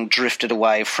skateboarding drifted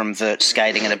away from vert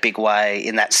skating in a big way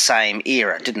in that same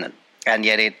era, didn't it? And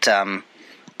yet it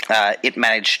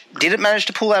managed. Did it manage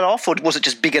to pull that off, or was it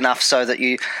just big enough so that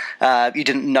you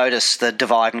didn't notice the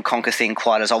divide and conquer thing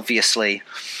quite as obviously?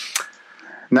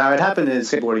 No, it happened in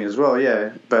skateboarding as well,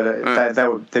 yeah.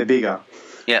 But they're bigger.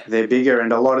 Yeah, they're bigger,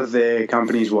 and a lot of their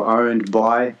companies were owned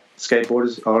by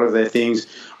skateboarders. A lot of their things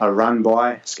are run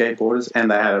by skateboarders, and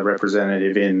they had a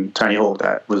representative in Tony Hawk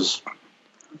that was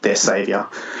their savior.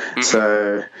 Mm-hmm.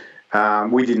 So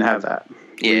we didn't have that.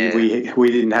 Yeah.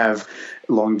 We didn't have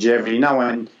longevity. No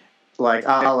one, like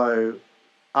Arlo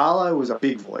was a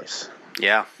big voice.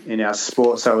 Yeah. In our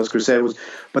sport, so was Chris Edwards,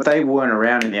 but they weren't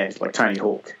around in the 80s like Tony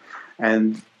Hawk,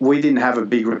 and we didn't have a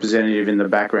big representative in the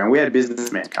background. We had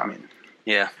businessmen come in.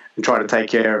 Yeah. And try to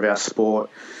take care of our sport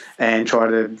and try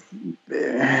to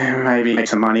maybe make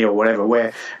some money or whatever.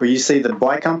 Where you see the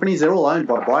bike companies, they're all owned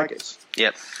by bikers.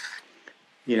 Yep.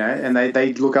 You know, and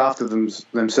they look after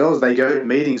themselves. They go to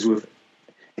meetings with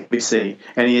NBC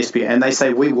and ESPN, and they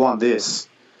say, we want this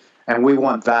and we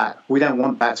want that. We don't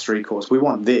want that street course. We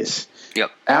want this.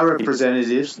 Yep. Our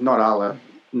representatives, not Arlo,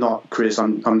 not Chris,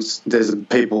 there's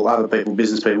other people,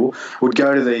 business people, would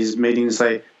go to these meetings and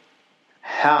say,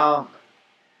 how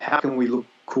can we look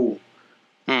cool?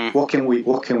 What can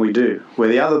we do? Where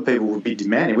the other people would be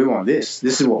demanding, we want this.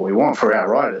 This is what we want for our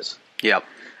riders. Yep.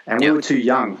 And we were too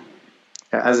young.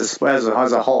 As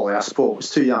a whole, our sport was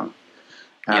too young.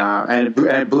 And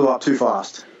it blew up too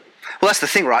fast. Well, that's the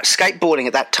thing, right? Skateboarding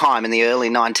at that time in the early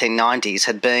 1990s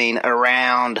had been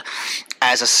around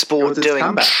as a sport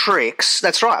doing tricks.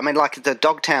 That's right. I mean, like the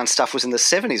Dogtown stuff was in the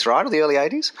 70s, right, or the early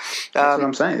 80s? That's what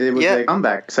I'm saying. It was their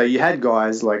comeback. So you had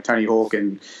guys like Tony Hawk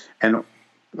and so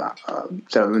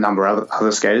a number of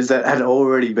other skaters that had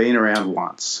already been around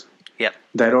once. Yep.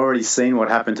 They'd already seen what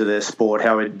happened to their sport,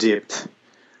 how it dipped.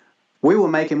 We were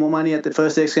making more money at the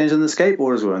first X Games than the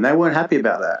skateboarders were, and they weren't happy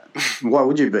about that. Why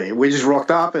would you be? We just rocked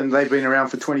up, and they've been around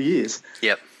for 20 years.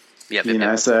 Yep.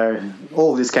 So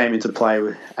all of this came into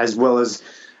play, as well as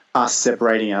us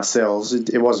separating ourselves.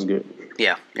 It wasn't good.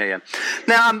 Yeah.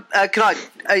 Now,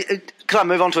 can I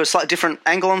move on to a slightly different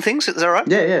angle on things? Is that right?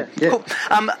 Yeah. Cool.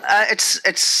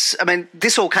 I mean,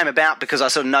 this all came about because I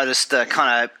sort of noticed the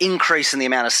kind of increase in the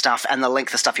amount of stuff and the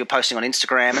length of stuff you're posting on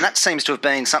Instagram, and that seems to have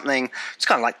been something. It's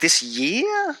kind of like this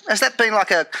year. Has that been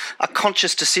like a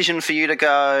conscious decision for you to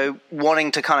go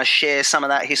wanting to kind of share some of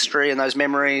that history and those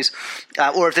memories,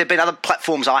 or have there been other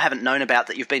platforms I haven't known about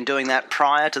that you've been doing that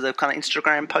prior to the kind of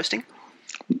Instagram posting?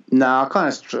 No, I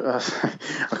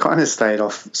kind of stayed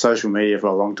off social media for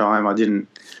a long time. I didn't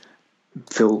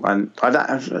feel, and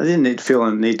I didn't feel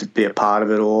a need to be a part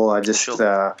of it all. I just,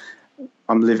 I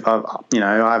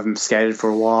haven't skated for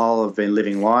a while. I've been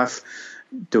living life,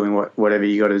 doing whatever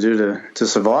you got to do to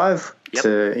survive. Yep.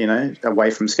 To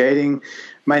away from skating,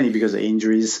 mainly because of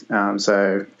injuries.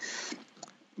 So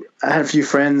I had a few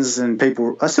friends and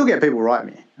people. I still get people write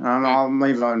me. I'm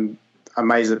even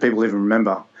amazed that people even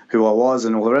remember who I was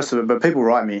and all the rest of it, but people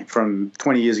write me from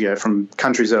 20 years ago from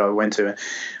countries that I went to.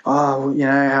 What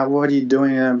are you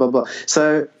doing? And blah, blah.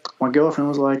 So my girlfriend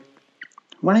was like,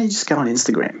 why don't you just go on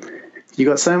Instagram? You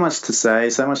got so much to say,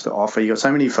 so much to offer. You got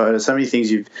so many photos, so many things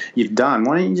you've done.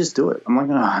 Why don't you just do it? I'm like,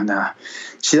 oh, no.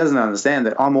 She doesn't understand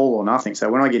that I'm all or nothing. So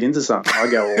when I get into something, I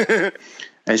go all.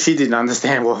 And she didn't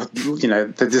understand,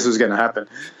 that this was going to happen.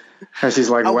 And she's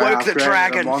like, wow, the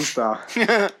dragon. A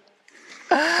monster.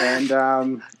 And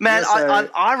man,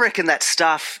 I reckon that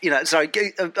stuff.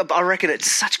 I reckon it's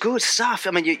such good stuff.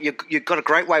 I mean, you've got a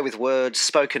great way with words,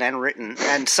 spoken and written,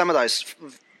 and some of those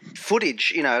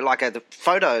footage, like the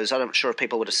photos. I'm not sure if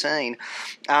people would have seen,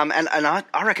 and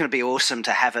I reckon it'd be awesome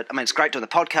to have it. I mean, it's great doing the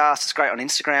podcast. It's great on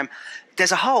Instagram.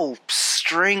 There's a whole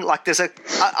string. Like,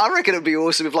 I reckon it'd be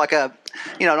awesome if like an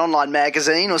online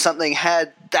magazine or something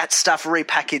had that stuff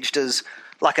repackaged as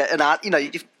like an art.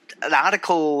 An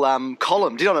article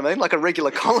column. Do you know what I mean? Like a regular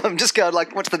column. Just go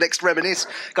like, what's the next reminisce?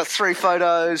 Got 3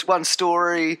 photos, 1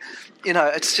 story.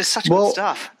 It's just such good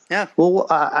stuff. Yeah. Well,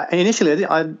 initially,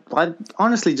 I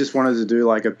honestly just wanted to do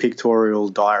like a pictorial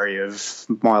diary of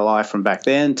my life from back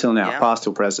then till now, past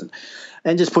till present,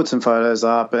 and just put some photos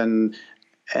up and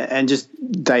just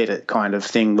date it kind of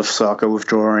thing with soccer, with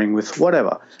drawing, with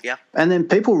whatever. Yeah. And then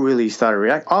people really started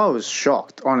reacting. I was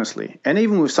shocked, honestly. And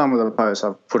even with some of the posts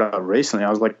I've put up recently,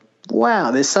 I was like, wow,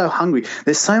 they're so hungry.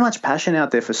 There's so much passion out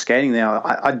there for skating now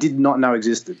I did not know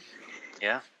existed.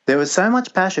 Yeah. There was so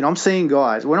much passion. I'm seeing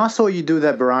guys. When I saw you do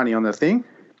that Barani on the thing,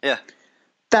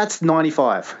 that's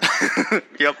 95.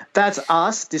 Yep. That's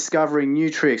us discovering new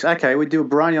tricks. Okay, we do a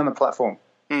Barani on the platform.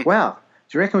 Wow.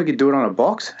 Do you reckon we could do it on a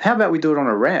box? How about we do it on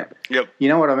a ramp? Yep. You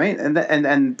know what I mean?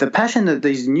 And the passion that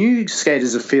these new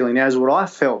skaters are feeling now is what I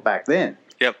felt back then.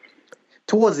 Yep.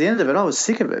 Towards the end of it, I was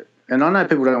sick of it. And I know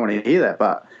people don't want to hear that,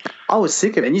 but I was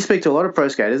sick of it. And you speak to a lot of pro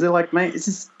skaters, they're like, mate, it's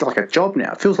just like a job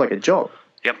now. It feels like a job.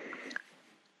 Yep.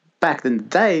 Back in the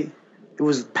day, it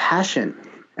was passion.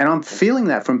 And I'm feeling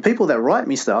that from people that write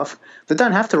me stuff that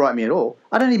don't have to write me at all.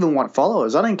 I don't even want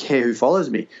followers. I don't care who follows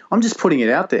me. I'm just putting it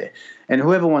out there. And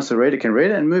whoever wants to read it can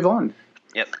read it and move on.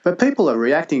 Yep. But people are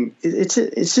reacting. It's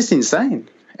just insane.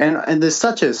 And there's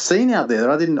such a scene out there that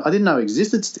I didn't know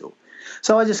existed still.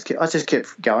 So I just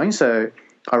kept going. So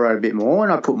I wrote a bit more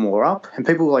and I put more up, and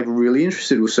people were like really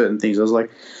interested with certain things. I was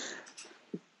like,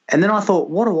 and then I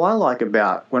thought, what do I like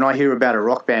about when I hear about a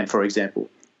rock band, for example?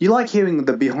 You like hearing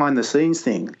the behind the scenes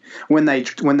thing when they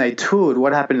toured,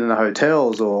 what happened in the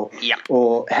hotels, or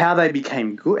how they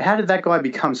became good. How did that guy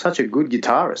become such a good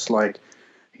guitarist? Like,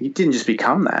 he didn't just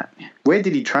become that. Where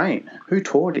did he train? Who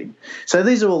taught him? So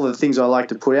these are all the things I like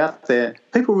to put out there.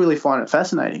 People really find it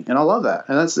fascinating, and I love that,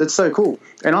 and it's so cool.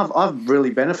 And I've really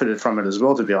benefited from it as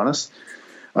well, to be honest.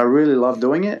 I really love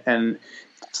doing it, and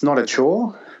it's not a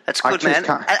chore. That's good, man.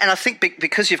 And I think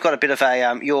because you've got a bit of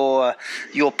a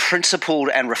you're principled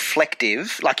and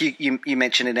reflective. Like you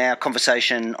mentioned in our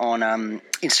conversation on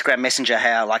Instagram Messenger,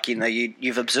 how like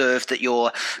you've observed that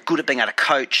you're good at being able to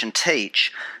coach and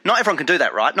teach. Not everyone can do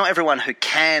that, right? Not everyone who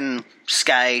can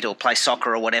skate or play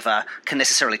soccer or whatever can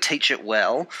necessarily teach it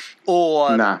well,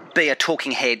 or be a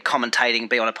talking head, commentating,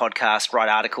 be on a podcast, write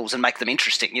articles and make them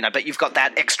interesting, but you've got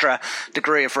that extra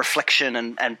degree of reflection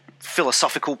and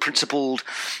philosophical, principled,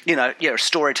 you're a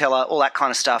storyteller, all that kind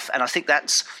of stuff. And I think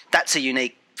that's a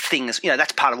unique thing.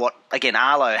 That's part of what, again,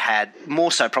 Arlo had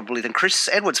more so probably than Chris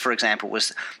Edwards, for example,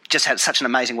 was just had such an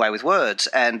amazing way with words.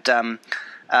 And,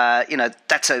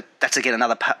 that's again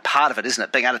another part of it, isn't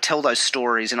it? Being able to tell those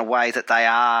stories in a way that they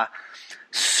are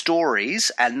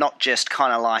stories and not just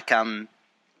kind of like kind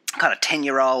of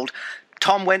 10-year-old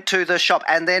Tom went to the shop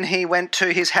and then he went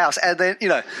to his house and then,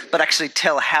 but actually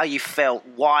tell how you felt,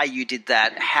 why you did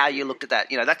that, how you looked at that.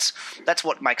 That's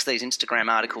what makes these Instagram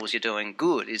articles you're doing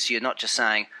good, is you're not just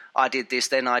saying, I did this,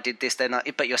 then I did this,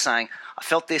 but you're saying, I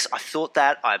felt this, I thought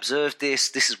that, I observed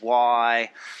this is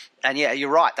why. And yeah, you're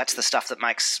right. That's the stuff that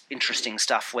makes interesting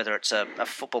stuff, whether it's a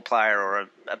football player or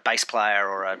a bass player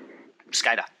or a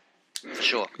skater, for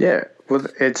sure. Yeah, well,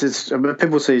 it's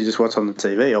people see just what's on the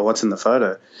TV or what's in the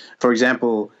photo. For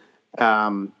example,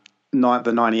 the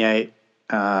 98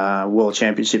 World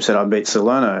Championships that I beat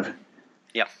Salerno.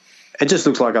 Yeah, it just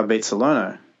looks like I beat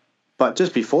Salerno. But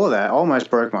just before that, I almost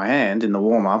broke my hand in the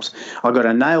warm-ups. I got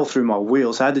a nail through my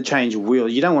wheel, so I had to change a wheel.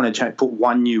 You don't want to put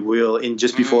one new wheel in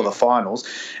just before the finals.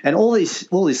 And all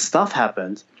this stuff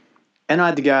happened, and I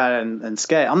had to go out and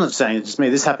skate. I'm not saying it's just me.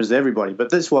 This happens to everybody,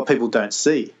 but this is what people don't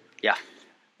see. Yeah.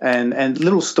 And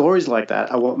little stories like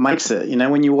that are what makes it.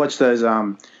 When you watch those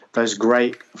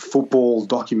great football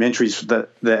documentaries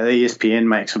that the ESPN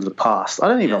makes of the past. I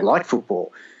don't even like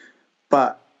football,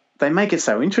 but they make it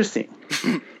so interesting.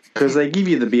 Because they give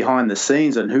you the behind the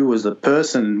scenes and who was the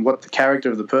person, what the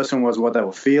character of the person was, what they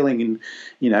were feeling,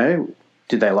 and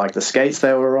did they like the skates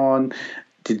they were on?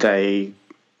 Did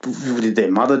their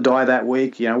mother die that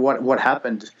week? What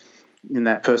happened in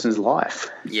that person's life?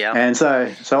 Yeah. And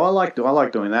so I like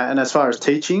doing that. And as far as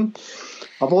teaching,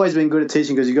 I've always been good at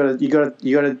teaching because you got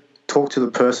to talk to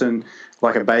the person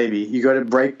like a baby. You got to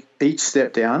break each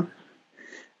step down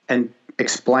and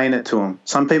explain it to them.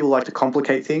 Some people like to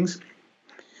complicate things.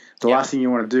 The last thing you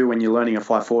want to do when you're learning a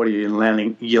 540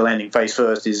 and you're landing face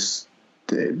first is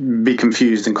be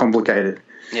confused and complicated.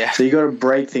 Yeah. So you got to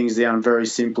break things down very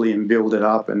simply and build it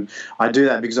up. And I do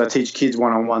that because I teach kids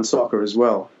one-on-one soccer as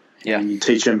well. Yeah. And you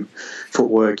teach them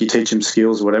footwork, you teach them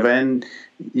skills, whatever, and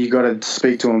you got to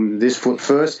speak to them this foot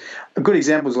first. A good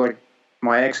example is like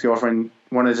my ex-girlfriend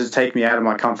wanted to take me out of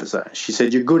my comfort zone. She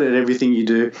said, "You're good at everything you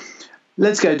do.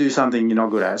 Let's go do something you're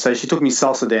not good at." So she took me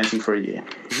salsa dancing for a year.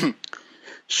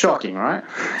 Shocking, right?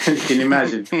 You can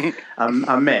imagine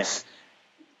a mess.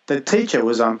 The teacher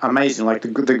was amazing. Like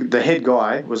the head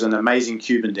guy was an amazing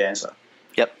Cuban dancer.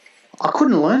 Yep. I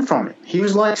couldn't learn from him. He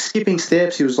was like skipping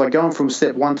steps. He was like going from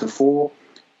step 1 to 4.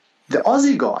 The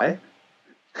Aussie guy,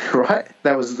 right,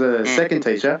 that was the second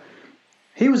teacher,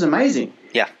 he was amazing.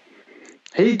 Yeah.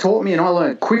 He taught me and I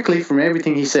learned quickly from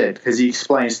everything he said because he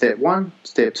explained step 1,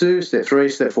 step 2, step 3,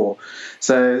 step 4.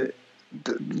 So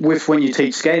with when you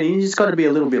teach skating, you just got to be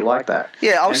a little bit like that.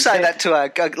 Yeah, I was saying that to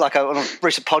on a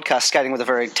recent podcast, skating with a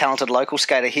very talented local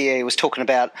skater here. He was talking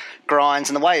about grinds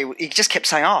and the way he just kept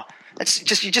saying, it's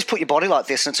just you just put your body like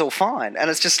this and it's all fine. And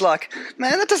it's just like,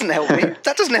 man, that doesn't help me.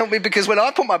 That doesn't help me because when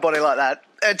I put my body like that,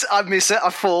 I miss it, I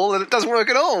fall, and it doesn't work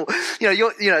at all.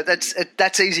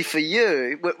 That's easy for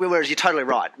you. Whereas you're totally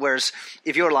right. Whereas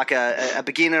if you're like a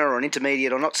beginner or an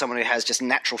intermediate or not someone who has just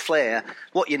natural flair,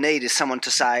 what you need is someone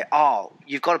to say,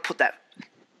 you've got to put that.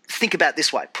 Think about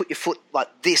this way. Put your foot like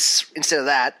this instead of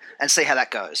that, and see how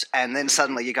that goes. And then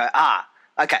suddenly you go,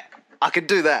 okay. I can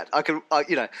do that.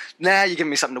 Now you're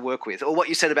giving me something to work with. Or what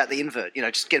you said about the invert,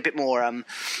 just get a bit more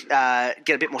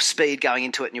speed going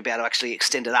into it, and you'll be able to actually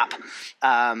extend it up,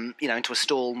 into a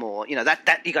stall more.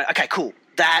 That you go, okay, cool.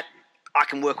 That I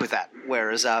can work with that.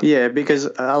 Whereas because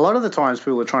a lot of the times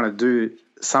people are trying to do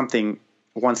something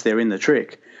once they're in the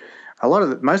trick.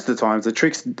 Most of the times the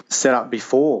trick's set up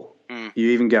before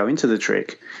you even go into the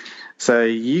trick. So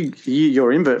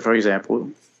your invert, for example,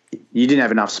 you didn't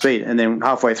have enough speed, and then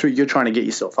halfway through you're trying to get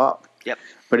yourself up. Yep.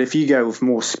 But if you go with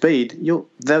more speed,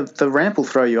 the ramp will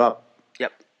throw you up.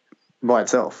 Yep. By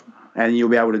itself, and you'll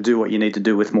be able to do what you need to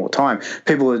do with more time.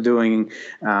 People are doing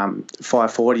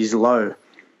 540s low,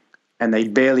 and they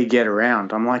barely get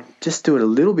around. I'm like, just do it a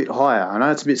little bit higher. I know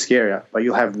it's a bit scarier, but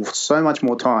you'll have so much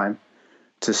more time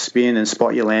to spin and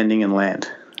spot your landing and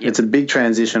land. Yep. It's a big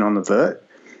transition on the vert.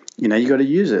 You got to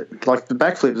use it. Like the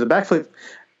backflip,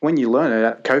 when you learn it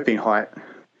at coping height,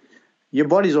 your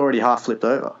body's already half flipped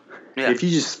over. Yeah. If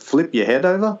you just flip your head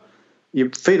over,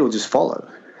 your feet will just follow.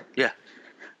 Yeah.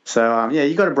 So,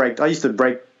 you got to break. I used to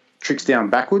break tricks down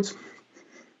backwards.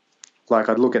 Like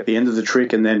I'd look at the end of the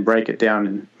trick and then break it down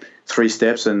in 3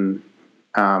 steps and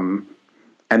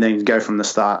then go from the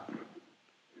start.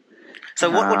 So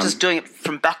what does doing it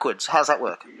from backwards, how does that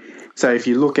work? So if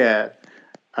you look at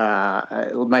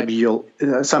maybe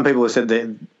some people have said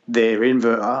that their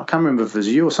invert, I can't remember if it was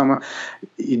you or someone,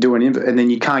 you do an invert and then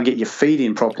you can't get your feet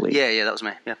in properly. Yeah, that was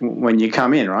me. Yeah. When you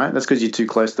come in, right? That's because you're too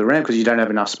close to the ramp because you don't have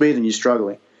enough speed and you're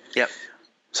struggling. Yep.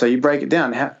 So you break it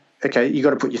down. You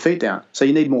got to put your feet down. So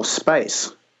you need more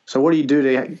space. So what do you do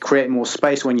to create more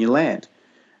space when you land?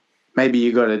 Maybe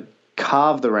you got to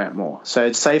carve the ramp more. So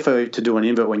it's safer to do an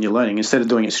invert when you're learning. Instead of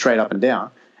doing it straight up and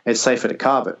down, it's safer to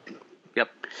carve it. Yep.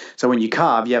 So when you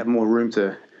carve, you have more room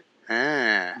to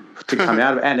come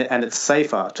out of it, and it's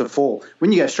safer to fall.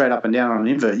 When you go straight up and down on an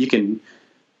invert, you can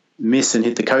miss and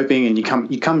hit the coping, and you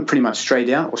come pretty much straight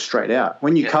down or straight out.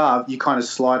 When you carve, you kind of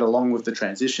slide along with the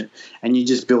transition, and you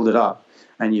just build it up,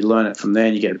 and you learn it from there,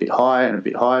 and you get a bit higher and a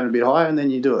bit higher and a bit higher, and then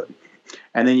you do it.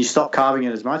 And then you stop carving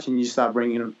it as much, and you start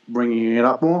bringing it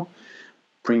up more,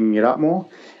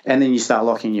 and then you start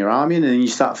locking your arm in, and then you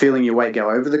start feeling your weight go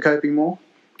over the coping more.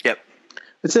 Yep.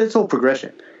 It's all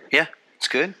progression. Yeah, it's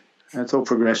good. It's all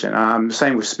progression.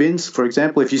 Same with spins. For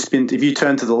example, if you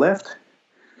turn to the left,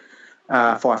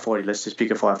 540. Let's just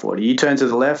pick a 540. You turn to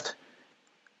the left.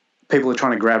 People are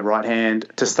trying to grab right hand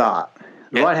to start.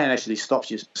 The right hand actually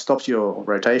stops your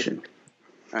rotation.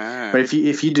 But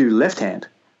if you do left hand,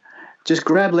 just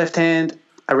grab left hand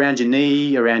around your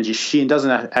knee, around your shin.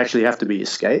 Doesn't actually have to be your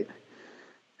skate.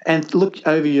 And look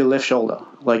over your left shoulder.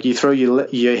 Like you throw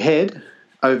your head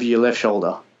over your left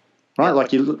shoulder. Right,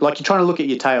 like you're trying to look at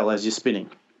your tail as you're spinning.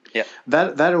 Yeah,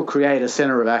 that'll create a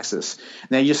center of axis.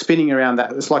 Now you're spinning around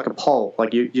that. It's like a pole,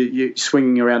 like you're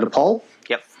swinging around a pole.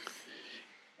 Yep.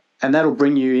 And that'll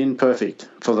bring you in perfect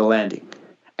for the landing,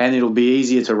 and it'll be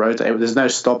easier to rotate. There's no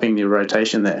stopping the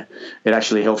rotation there. It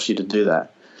actually helps you to do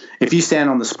that. If you stand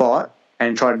on the spot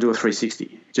and try to do a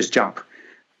 360, just jump,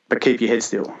 but keep your head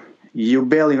still. You'll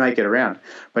barely make it around.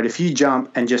 But if you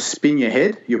jump and just spin your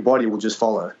head, your body will just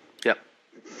follow.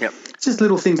 Yep. It's just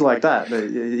little things like that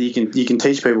you can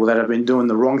teach people that have been doing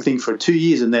the wrong thing for 2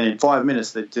 years, and then in 5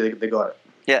 minutes they got it.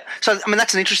 Yeah. So, I mean,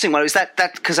 that's an interesting one. Is that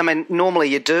because, I mean, normally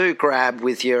you do grab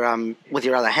with your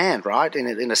other hand, right,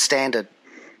 in a standard.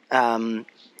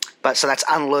 But so that's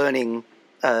unlearning,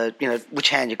 which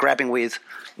hand you're grabbing with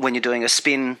when you're doing a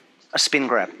spin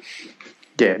grab.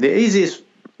 Yeah. The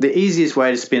easiest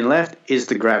way to spin left is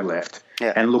to grab left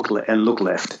and look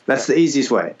left. That's the easiest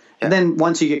way. Yeah. And then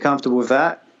once you get comfortable with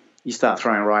that, you start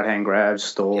throwing right-hand grabs,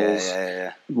 stalls,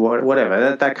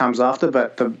 whatever. That comes after.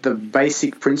 But the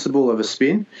basic principle of a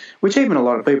spin, which even a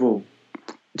lot of people,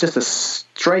 just a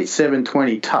straight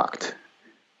 720 tucked,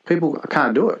 people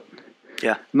can't do it.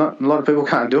 Yeah. Not a lot of people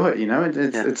can't do it. You know,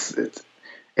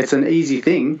 it's an easy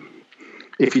thing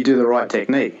if you do the right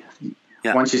technique.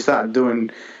 Yeah. Once you start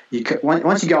doing,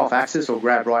 once you go off axis or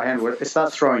grab right hand, it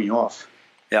starts throwing you off.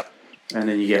 Yep. And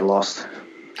then you get lost.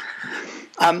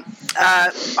 I'm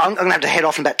going to have to head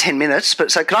off in about 10 minutes,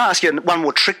 but so can I ask you one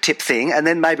more trick tip thing, and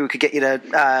then maybe we could get you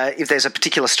to, if there's a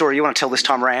particular story you want to tell this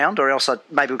time around, or else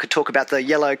maybe we could talk about the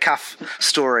yellow cuff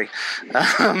story. Okay,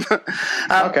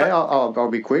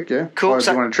 I'll be quick, yeah. Cool.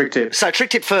 So, you want a trick tip? So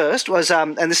trick tip first was,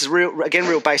 and this is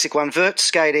real basic one, vert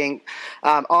skating.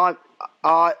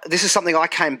 This is something I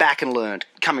came back and learned,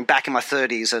 coming back in my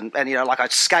 30s, and I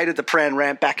skated the Prahran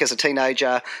ramp back as a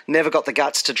teenager, never got the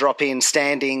guts to drop in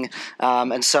standing,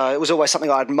 and so it was always something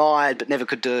I admired but never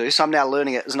could do. So I'm now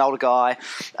learning it as an older guy,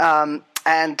 and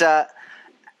the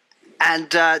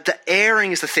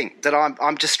airing is the thing that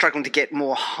I'm just struggling to get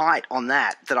more height on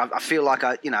that. That I feel like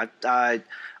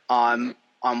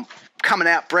I'm coming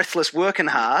out breathless, working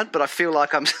hard, but I feel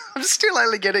like I'm still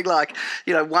only getting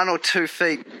 1 or 2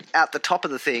 feet out the top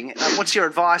of the thing. What's your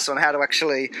advice on how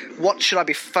to what should I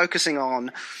be focusing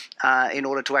on in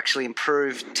order to actually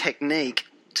improve technique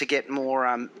to get more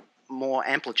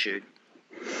amplitude?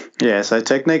 Yeah, so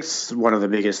technique's one of the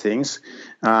biggest things,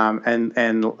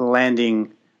 and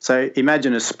landing. So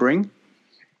imagine a spring.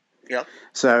 Yep.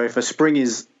 So if a spring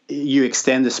is, you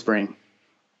extend the spring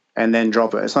and then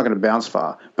drop it, it's not going to bounce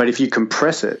far. But if you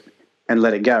compress it and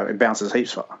let it go, it bounces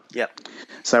heaps far. Yep.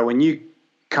 So when you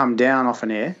come down off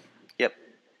an air, yep,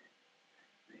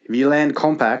 if you land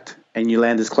compact and you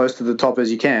land as close to the top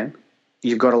as you can,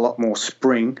 you've got a lot more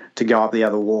spring to go up the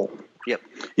other wall. Yep.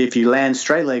 If you land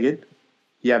straight-legged,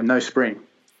 you have no spring.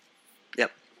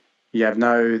 Yep.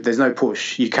 There's no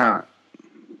push. You can't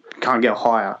go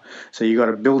higher. So you got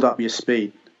to build up your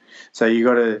speed. So you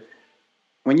got to,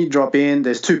 when you drop in,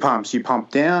 there's 2 pumps. You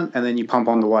pump down and then you pump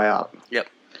on the way up. Yep.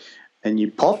 And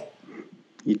you pop,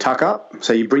 you tuck up.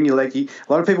 So you bring your leg. A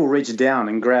lot of people reach down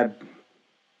and grab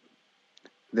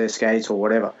their skates or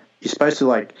whatever. You're supposed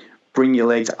to bring your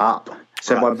legs up.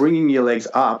 So by bringing your legs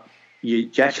up, you're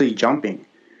actually jumping.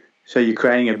 So you're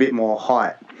creating a bit more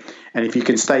height. And if you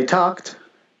can stay tucked,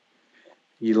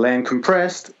 you land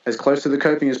compressed as close to the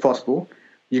coping as possible,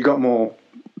 you've got more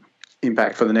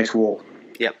impact for the next wall.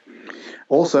 Yep.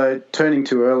 Also, turning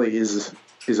too early is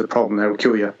a problem. That'll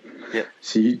kill you. Yep.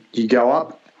 So you go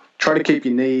up, try to keep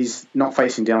your knees not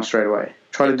facing down straight away.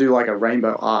 Try to do like a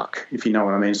rainbow arc, if you know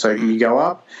what I mean. So you go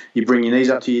up, you bring your knees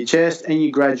up to your chest, and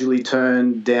you gradually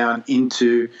turn down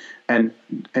into and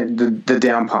the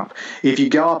down pump. If you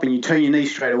go up and you turn your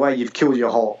knees straight away, you've killed your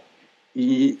whole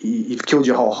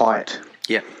height.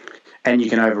 Yeah. And you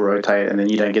can over-rotate, and then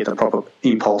you don't get the proper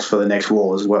impulse for the next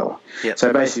wall as well. Yep.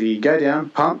 So basically, you go down,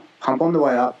 pump on the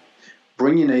way up,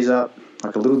 bring your knees up,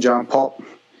 like a little jump, pop,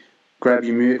 grab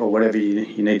your mute or whatever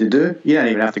you need to do. You don't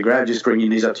even have to grab, just bring your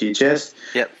knees up to your chest.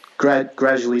 Yep.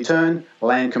 Gradually turn,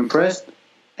 land compressed,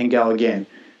 and go again.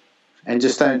 And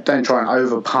just don't try and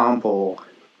over-pump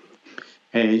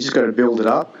and you just got to build it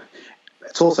up.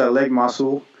 It's also leg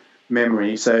muscle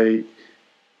memory. So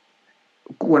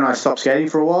when I stopped skating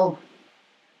for a while,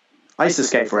 I used to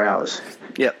skate for hours.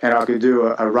 Yep. And I could do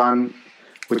a run,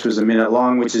 which was a minute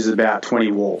long, which is about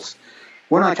 20 walls.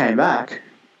 When I came back,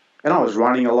 and I was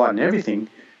running a lot and everything,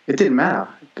 it didn't matter.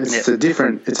 It's a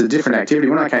different activity.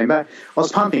 When I came back, I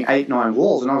was pumping 8-9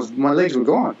 walls, and my legs were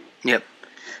gone. Yep.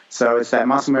 So it's that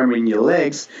muscle memory in your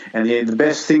legs, and the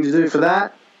best thing to do for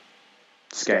that,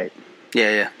 skate.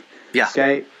 Yeah.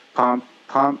 Skate, pump,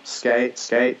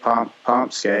 skate,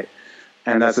 pump, skate.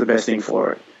 And that's the best thing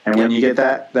for it. And when you get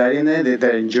that in there,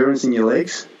 that endurance in your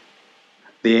legs,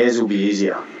 the airs will be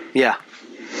easier. Yeah.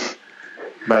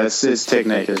 But it's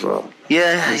technique as well.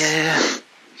 Yeah.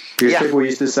 Because people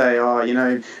used to say,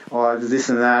 this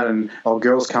and that, and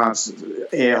girls can't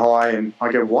air high, and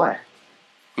I go, why?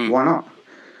 Why not?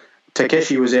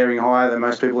 Takeshi was airing higher than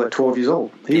most people at 12 years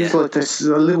old. He was like this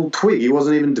a little twig. He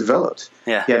wasn't even developed.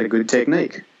 Yeah. He had a good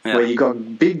technique. Yeah. Where you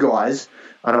got big guys,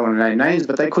 I don't want to name names,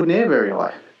 but they couldn't air very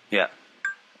high. Yeah.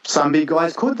 Some big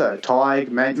guys could, though.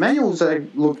 Tig, Manuel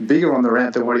looked bigger on the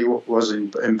ramp than what he was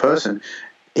in person.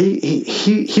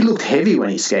 He looked heavy when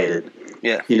he skated.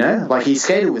 Yeah. You know, like he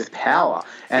skated with power,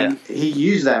 and he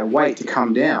used that weight to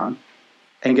come down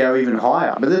and go even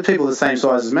higher. But there are people the same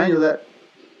size as Manuel that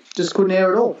just couldn't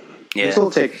air at all. Yeah. It's all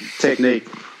technique.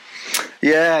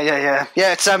 Yeah.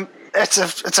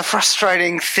 It's a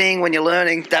frustrating thing when you're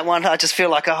learning that one. I just feel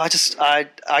like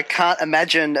I can't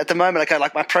imagine at the moment. Okay,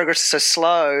 like my progress is so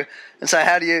slow, and so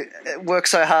how do you work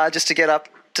so hard just to get up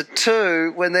to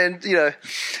 2 when then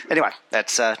Anyway,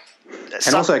 that's and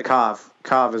also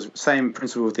carve is same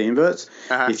principle with the inverts.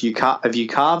 If you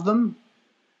carve them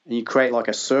and you create like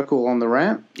a circle on the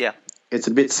ramp, it's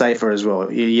a bit safer as well.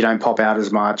 You don't pop out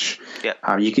as much.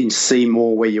 You can see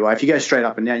more where you are. If you go straight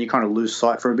up and down, you kind of lose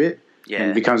sight for a bit.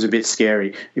 And it becomes a bit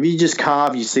scary. If you just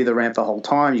carve, you see the ramp the whole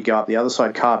time. You go up the other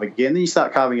side, carve again. Then you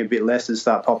start carving a bit less and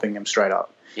start popping them straight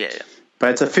up. Yeah.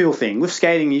 But it's a feel thing. With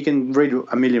skating, you can read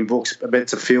a million books, but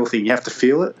it's a feel thing. You have to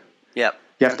feel it. Yeah.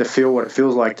 You have to feel what it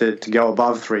feels like to go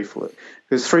above 3 foot.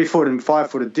 Because 3 foot and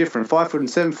 5 foot are different. 5 foot and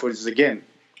 7 foot is, again,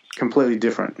 completely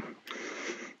different.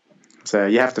 So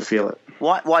you have to feel it.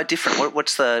 Why different?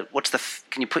 What's the?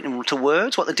 Can you put into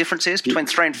words what the difference is between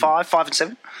 3 and 5, 5 and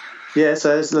 7? Yeah,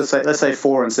 so let's say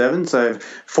 4 and 7. So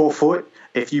 4 foot,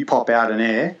 if you pop out an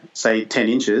air, say 10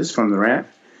 inches from the ramp,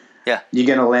 you're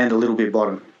going to land a little bit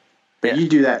bottom. But you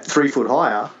do that 3 foot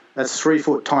higher, that's 3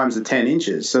 foot times the 10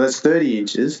 inches. So that's 30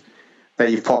 inches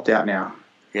that you've popped out now.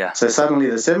 Yeah. So suddenly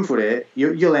the 7 foot air,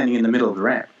 you're landing in the middle of the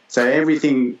ramp. So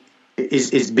everything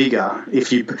is bigger.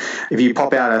 If you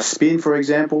pop out a spin, for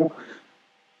example,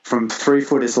 from 3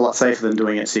 foot, it's a lot safer than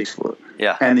doing it 6 foot.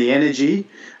 Yeah. And the energy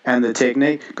and the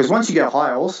technique, because once you go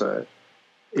higher also,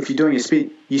 if you're doing a spin,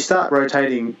 you start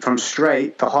rotating from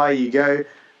straight. The higher you go,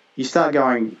 you start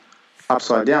going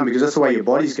upside down because that's the way your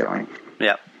body's going.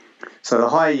 Yeah. So the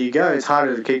higher you go, it's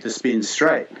harder to keep the spin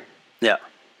straight. Yeah.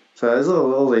 So there's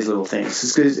all these little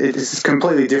things. It's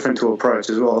completely different to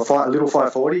approach as well. A little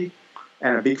 540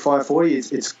 and a big 540,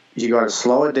 it's you got to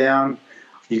slow it down.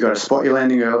 You got to spot your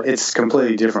landing early. It's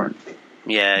completely different.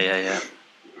 Yeah.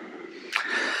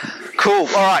 Cool.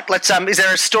 All right. Let's. Is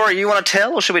there a story you want to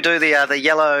tell, or should we do the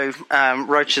yellow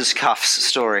roaches cuffs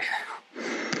story?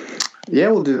 Yeah,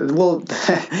 we'll do. Well,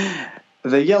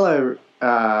 the yellow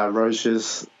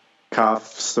roaches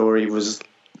cuff story was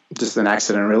just an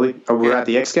accident, really. We were at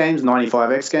the X Games,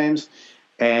 95 X Games,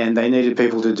 and they needed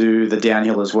people to do the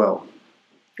downhill as well.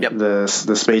 Yep. The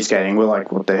speed skating. We're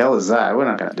like, what the hell is that? We're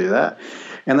not going to do that.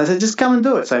 And they said, just come and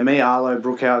do it. So me, Arlo,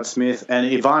 Brooke Howard Smith,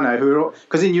 and Ivano,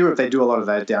 because in Europe they do a lot of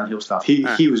that downhill stuff.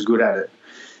 He was good at it.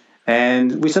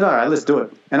 And we said, all right, let's do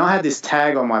it. And I had this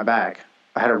tag on my back.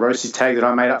 I had a Roces tag that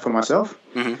I made up for myself.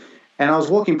 Mm-hmm. And I was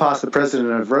walking past the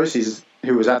president of Roces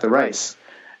who was at the race.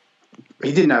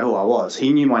 He didn't know who I was.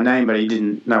 He knew my name, but he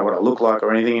didn't know what I looked like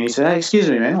or anything. And he said, hey, excuse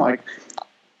me, man, like,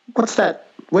 what's that?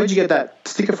 Where'd you get that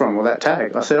sticker from or that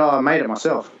tag? I said, oh, I made it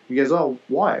myself. He goes, oh,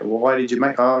 why? Well, why did you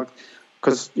make it?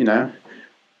 Because,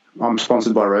 I'm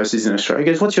sponsored by Roces in Australia.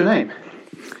 He goes, what's your name?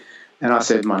 And I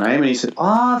said my name, and he said,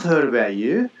 oh, I've heard about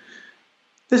you.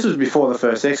 This was before the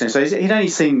first X Games, so he'd only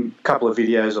seen a couple of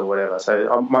videos or whatever,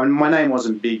 so my name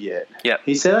wasn't big yet. Yeah.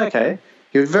 He said, okay.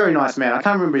 He was a very nice man. I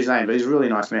can't remember his name, but he's a really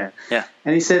nice man. Yeah.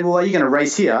 And he said, well, are you going to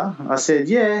race here? I said,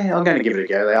 yeah, I'm going to give it a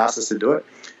go. They asked us to do it.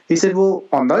 He said, well,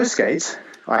 on those skates,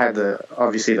 I had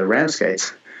obviously the Ram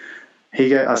skates.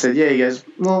 I said, yeah. He goes,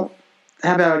 well,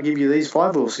 how about I give you these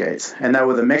 5-wheel skates? And they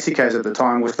were the Mexicos at the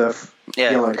time with the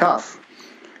yellow cuff.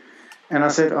 And I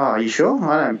said, oh, are you sure?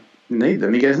 I don't need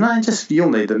them. He goes, no,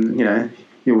 you'll need them,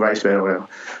 you'll race better or whatever.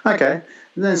 Okay.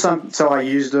 And then so I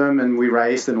used them and we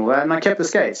raced and all that, and I kept the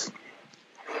skates.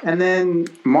 And then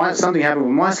something happened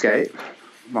with my skate,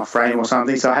 my frame or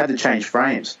something, so I had to change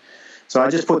frames. So I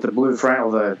just put the blue frame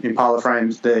or the Impala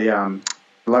frames, the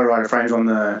lowrider frames on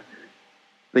the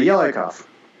yellow cuff.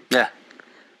 Yeah.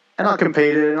 And I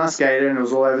competed and I skated and it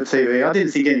was all over TV. I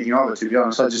didn't think anything of it, to be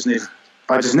honest. I just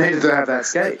needed to have that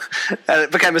skate. And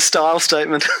it became a style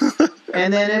statement.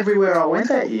 And then everywhere I went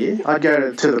that year, I'd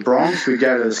go to the Bronx. We'd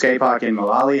go to the skate park in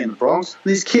Malali in the Bronx.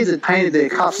 These kids had painted their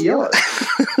cuffs yellow.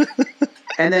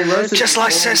 And then Roces just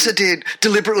like Sessa did,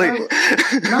 deliberately.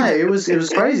 No, it was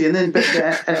crazy. And then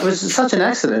it was such an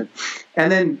accident.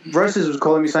 And then Roces was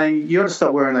calling me saying, you got to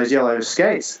stop wearing those yellow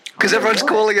skates. Because everyone's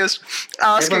calling us,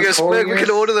 asking us where we can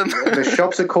order them. The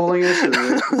shops are calling us.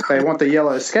 They want the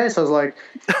yellow skates. I was like,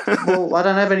 well, I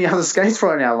don't have any other skates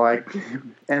right now.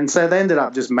 And so they ended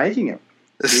up just making them.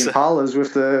 The Impalas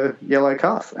with the yellow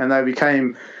cuff. And they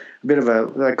became a bit of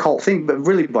a cult thing, but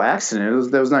really by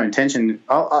accident. There was no intention.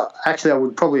 Actually, I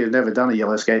would probably have never done a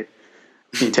yellow skate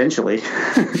intentionally.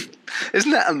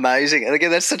 Isn't that amazing? And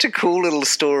again, that's such a cool little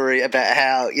story about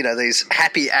how, these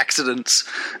happy accidents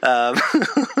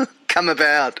come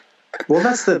about. Well,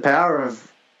 that's the power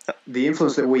of the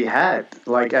influence that we had,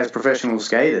 like as professional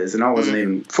skaters, and I wasn't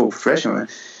even full professional.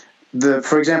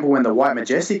 For example, when the White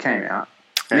Majestic came out,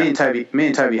 me and Toby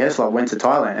Heslop went to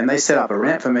Thailand, and they set up a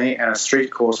ramp for me and a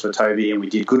street course for Toby, and we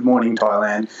did Good Morning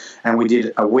Thailand, and we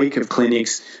did a week of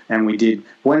clinics, and we did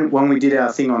when we did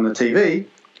our thing on the TV.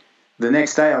 The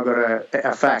next day, I got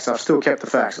a fax. I've still kept the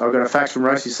fax. I got a fax from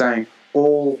Rosie saying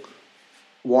all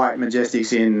White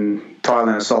Majestics in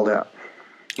Thailand are sold out.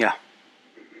 Yeah.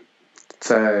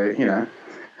 So it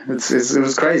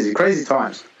was crazy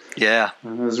times. Yeah.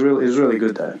 It was really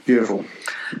good though. Beautiful.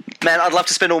 Man, I'd love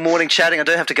to spend all morning chatting. I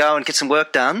do have to go and get some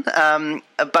work done.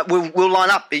 But we'll line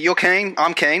up. You're keen.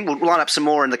 I'm keen. We'll line up some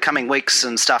more in the coming weeks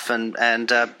and stuff, and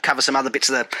cover some other bits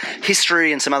of the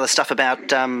history and some other stuff about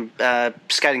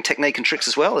skating technique and tricks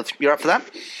as well. If you're up for that.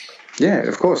 Yeah,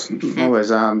 of course. Always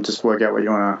just work out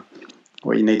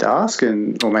what you need to ask, or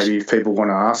maybe if people want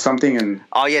to ask something. And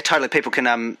oh yeah, totally. People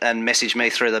can and message me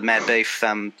through the Mad Beef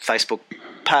Facebook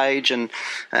page, and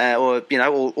or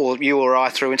you or I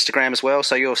through Instagram as well.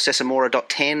 So you're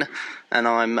Sesamora.10 and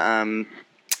I'm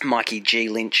Mikey G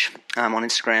Lynch on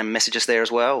Instagram. Message us there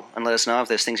as well and let us know if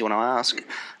there's things you want to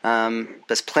ask.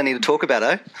 There's plenty to talk about,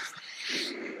 eh?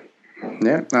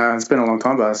 Yeah, it's been a long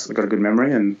time, but I've got a good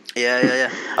memory. And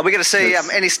yeah. Are we going to see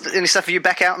any stuff of you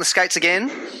back out on the skates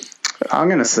again? I'm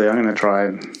going to see. I'm going to try.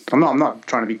 I'm not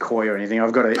trying to be coy or anything.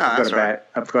 I've got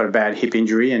a bad hip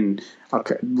injury, and I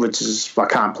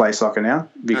can't play soccer now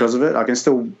because of it. I can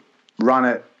still run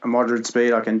at a moderate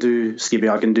speed. I can do skipping.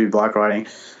 I can do bike riding.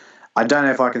 I don't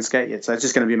know if I can skate yet, so it's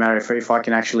just going to be a matter of if I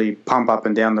can actually pump up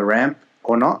and down the ramp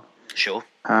or not. Sure.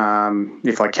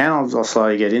 If I can, I'll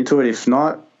slowly get into it. If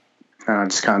not, I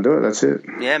just can't do it. That's it.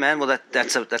 Yeah, man. Well,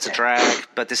 that's a drag,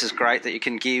 but this is great that you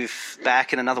can give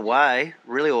back in another way.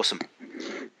 Really awesome.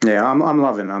 Yeah, I'm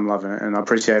loving it, and I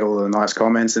appreciate all the nice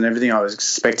comments and everything. I was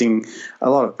expecting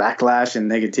a lot of backlash and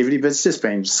negativity, but it's just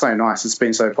been so nice. It's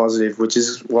been so positive, which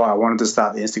is why I wanted to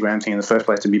start the Instagram thing in the first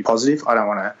place, to be positive. I don't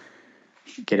want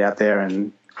to get out there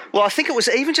and... Well, I think it was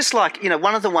even just like,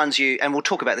 one of the ones and we'll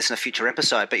talk about this in a future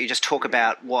episode, but you just talk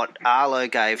about what Arlo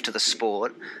gave to the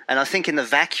sport. And I think in the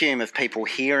vacuum of people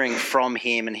hearing from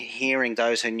him and hearing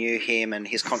those who knew him and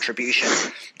his contribution,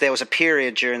 there was a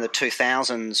period during the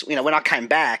 2000s, when I came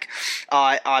back,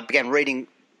 I began reading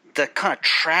the kind of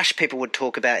trash people would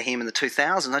talk about him in the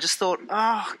 2000s. I just thought,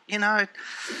 I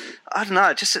don't know,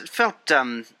 it felt...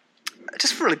 it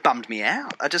just really bummed me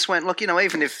out. I just went, look,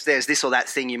 even if there's this or that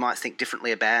thing you might think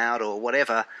differently about or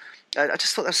whatever, I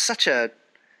just thought there was such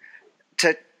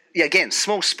again,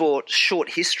 small sport,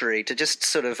 short history, to just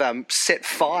sort of set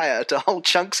fire to whole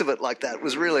chunks of it like that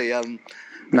was really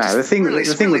the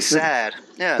thing was sad.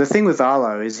 Yeah. The thing with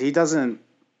Arlo is he doesn't,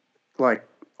 like,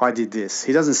 I did this.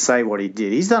 He doesn't say what he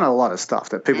did. He's done a lot of stuff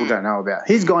that people don't know about.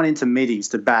 He's gone into meetings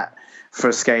to bat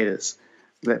for skaters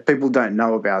that people don't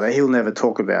know about, that he'll never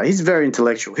talk about. He's very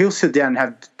intellectual. He'll sit down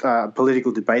and have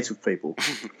political debates with people.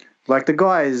 Like, the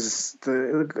guy he's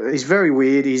very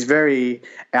weird. He's very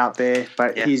out there,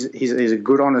 but he's a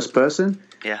good, honest person.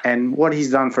 Yeah. And what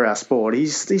he's done for our sport, he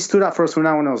stood up for us when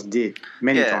no one else did,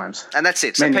 many times. And that's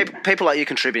it. So people like you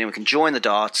contributing, we can join the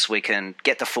dots, we can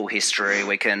get the full history,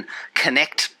 we can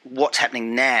connect what's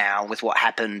happening now with what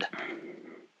happened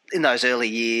in those early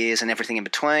years and everything in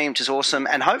between, which is awesome,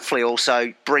 and hopefully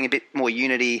also bring a bit more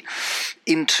unity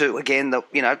into, again,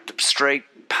 the street,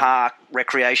 park,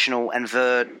 recreational, and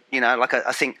vert.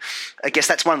 I guess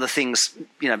that's one of the things,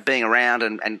 being around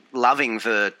and loving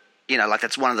vert.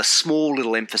 That's one of the small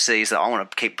little emphases that I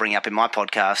want to keep bringing up in my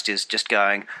podcast, is just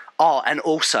going, and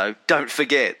also don't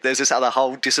forget there's this other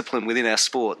whole discipline within our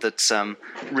sport that's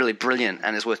really brilliant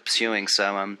and is worth pursuing.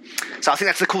 So I think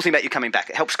that's the cool thing about you coming back.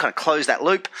 It helps kind of close that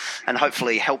loop, and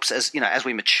hopefully helps as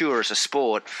we mature as a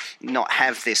sport, not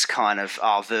have this kind of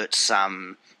vert's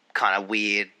kind of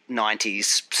weird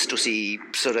 90s stussy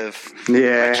sort of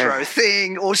retro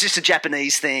thing, or it's just a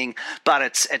Japanese thing, but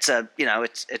it's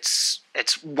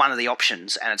one of the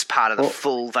options, and it's part of the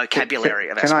full vocabulary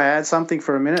of our sport. Can I add something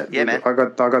for a minute? Yeah, man. I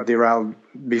got derailed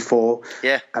before.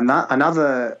 Yeah.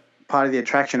 Another part of the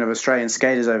attraction of Australian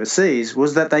skaters overseas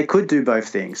was that they could do both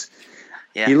things.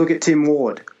 Yeah. You look at Tim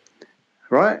Ward,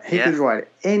 right? He could ride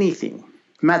anything.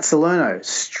 Matt Salerno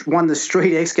won the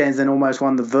Street X Games and almost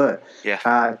won the vert.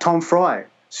 Yeah. Tom Fry,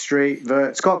 Street,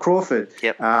 vert. Scott Crawford.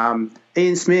 Yep.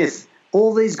 Ian Smith.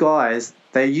 All these guys,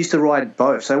 they used to ride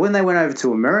both. So when they went over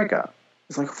to America,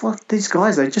 it's like, what? These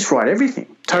guys, they just ride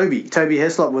everything. Toby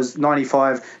Heslop was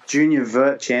 95 junior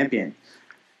vert champion.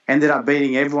 ended up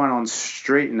beating everyone on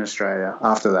street in Australia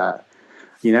after that.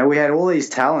 You know, we had all these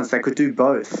talents that could do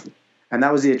both. And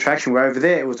that was the attraction, where over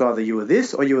there it was either you were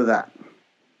this or you were that.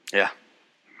 Yeah.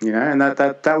 You know, and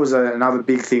that was another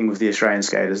big thing with the Australian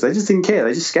skaters. They just didn't care.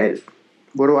 They just skated.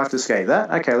 What do I have to skate? That?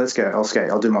 Okay, let's go. I'll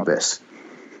skate. I'll do my best.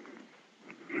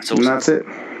 That's awesome. And that's it.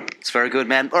 It's very good,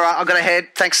 man. All right, I've got to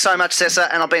head. Thanks so much, Sessa,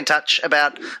 and I'll be in touch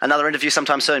about another interview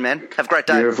sometime soon, man. Have a great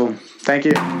day. Beautiful. Thank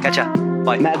you. Catch ya.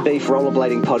 Bye. Mad Beef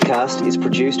Rollerblading Podcast is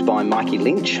produced by Mikey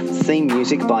Lynch. Theme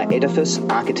music by Edifice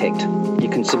Architect. You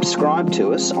can subscribe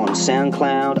to us on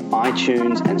SoundCloud,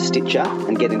 iTunes and Stitcher,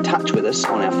 and get in touch with us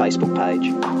on our Facebook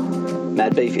page.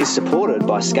 Mad Beef is supported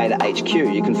by Skater HQ.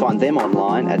 You can find them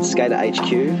online at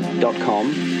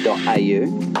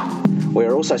skaterhq.com.au. We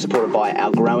are also supported by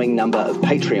our growing number of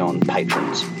Patreon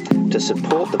patrons. To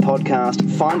support the podcast,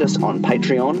 find us on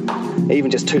Patreon.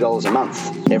 Even just $2 a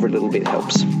month. Every little bit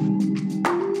helps.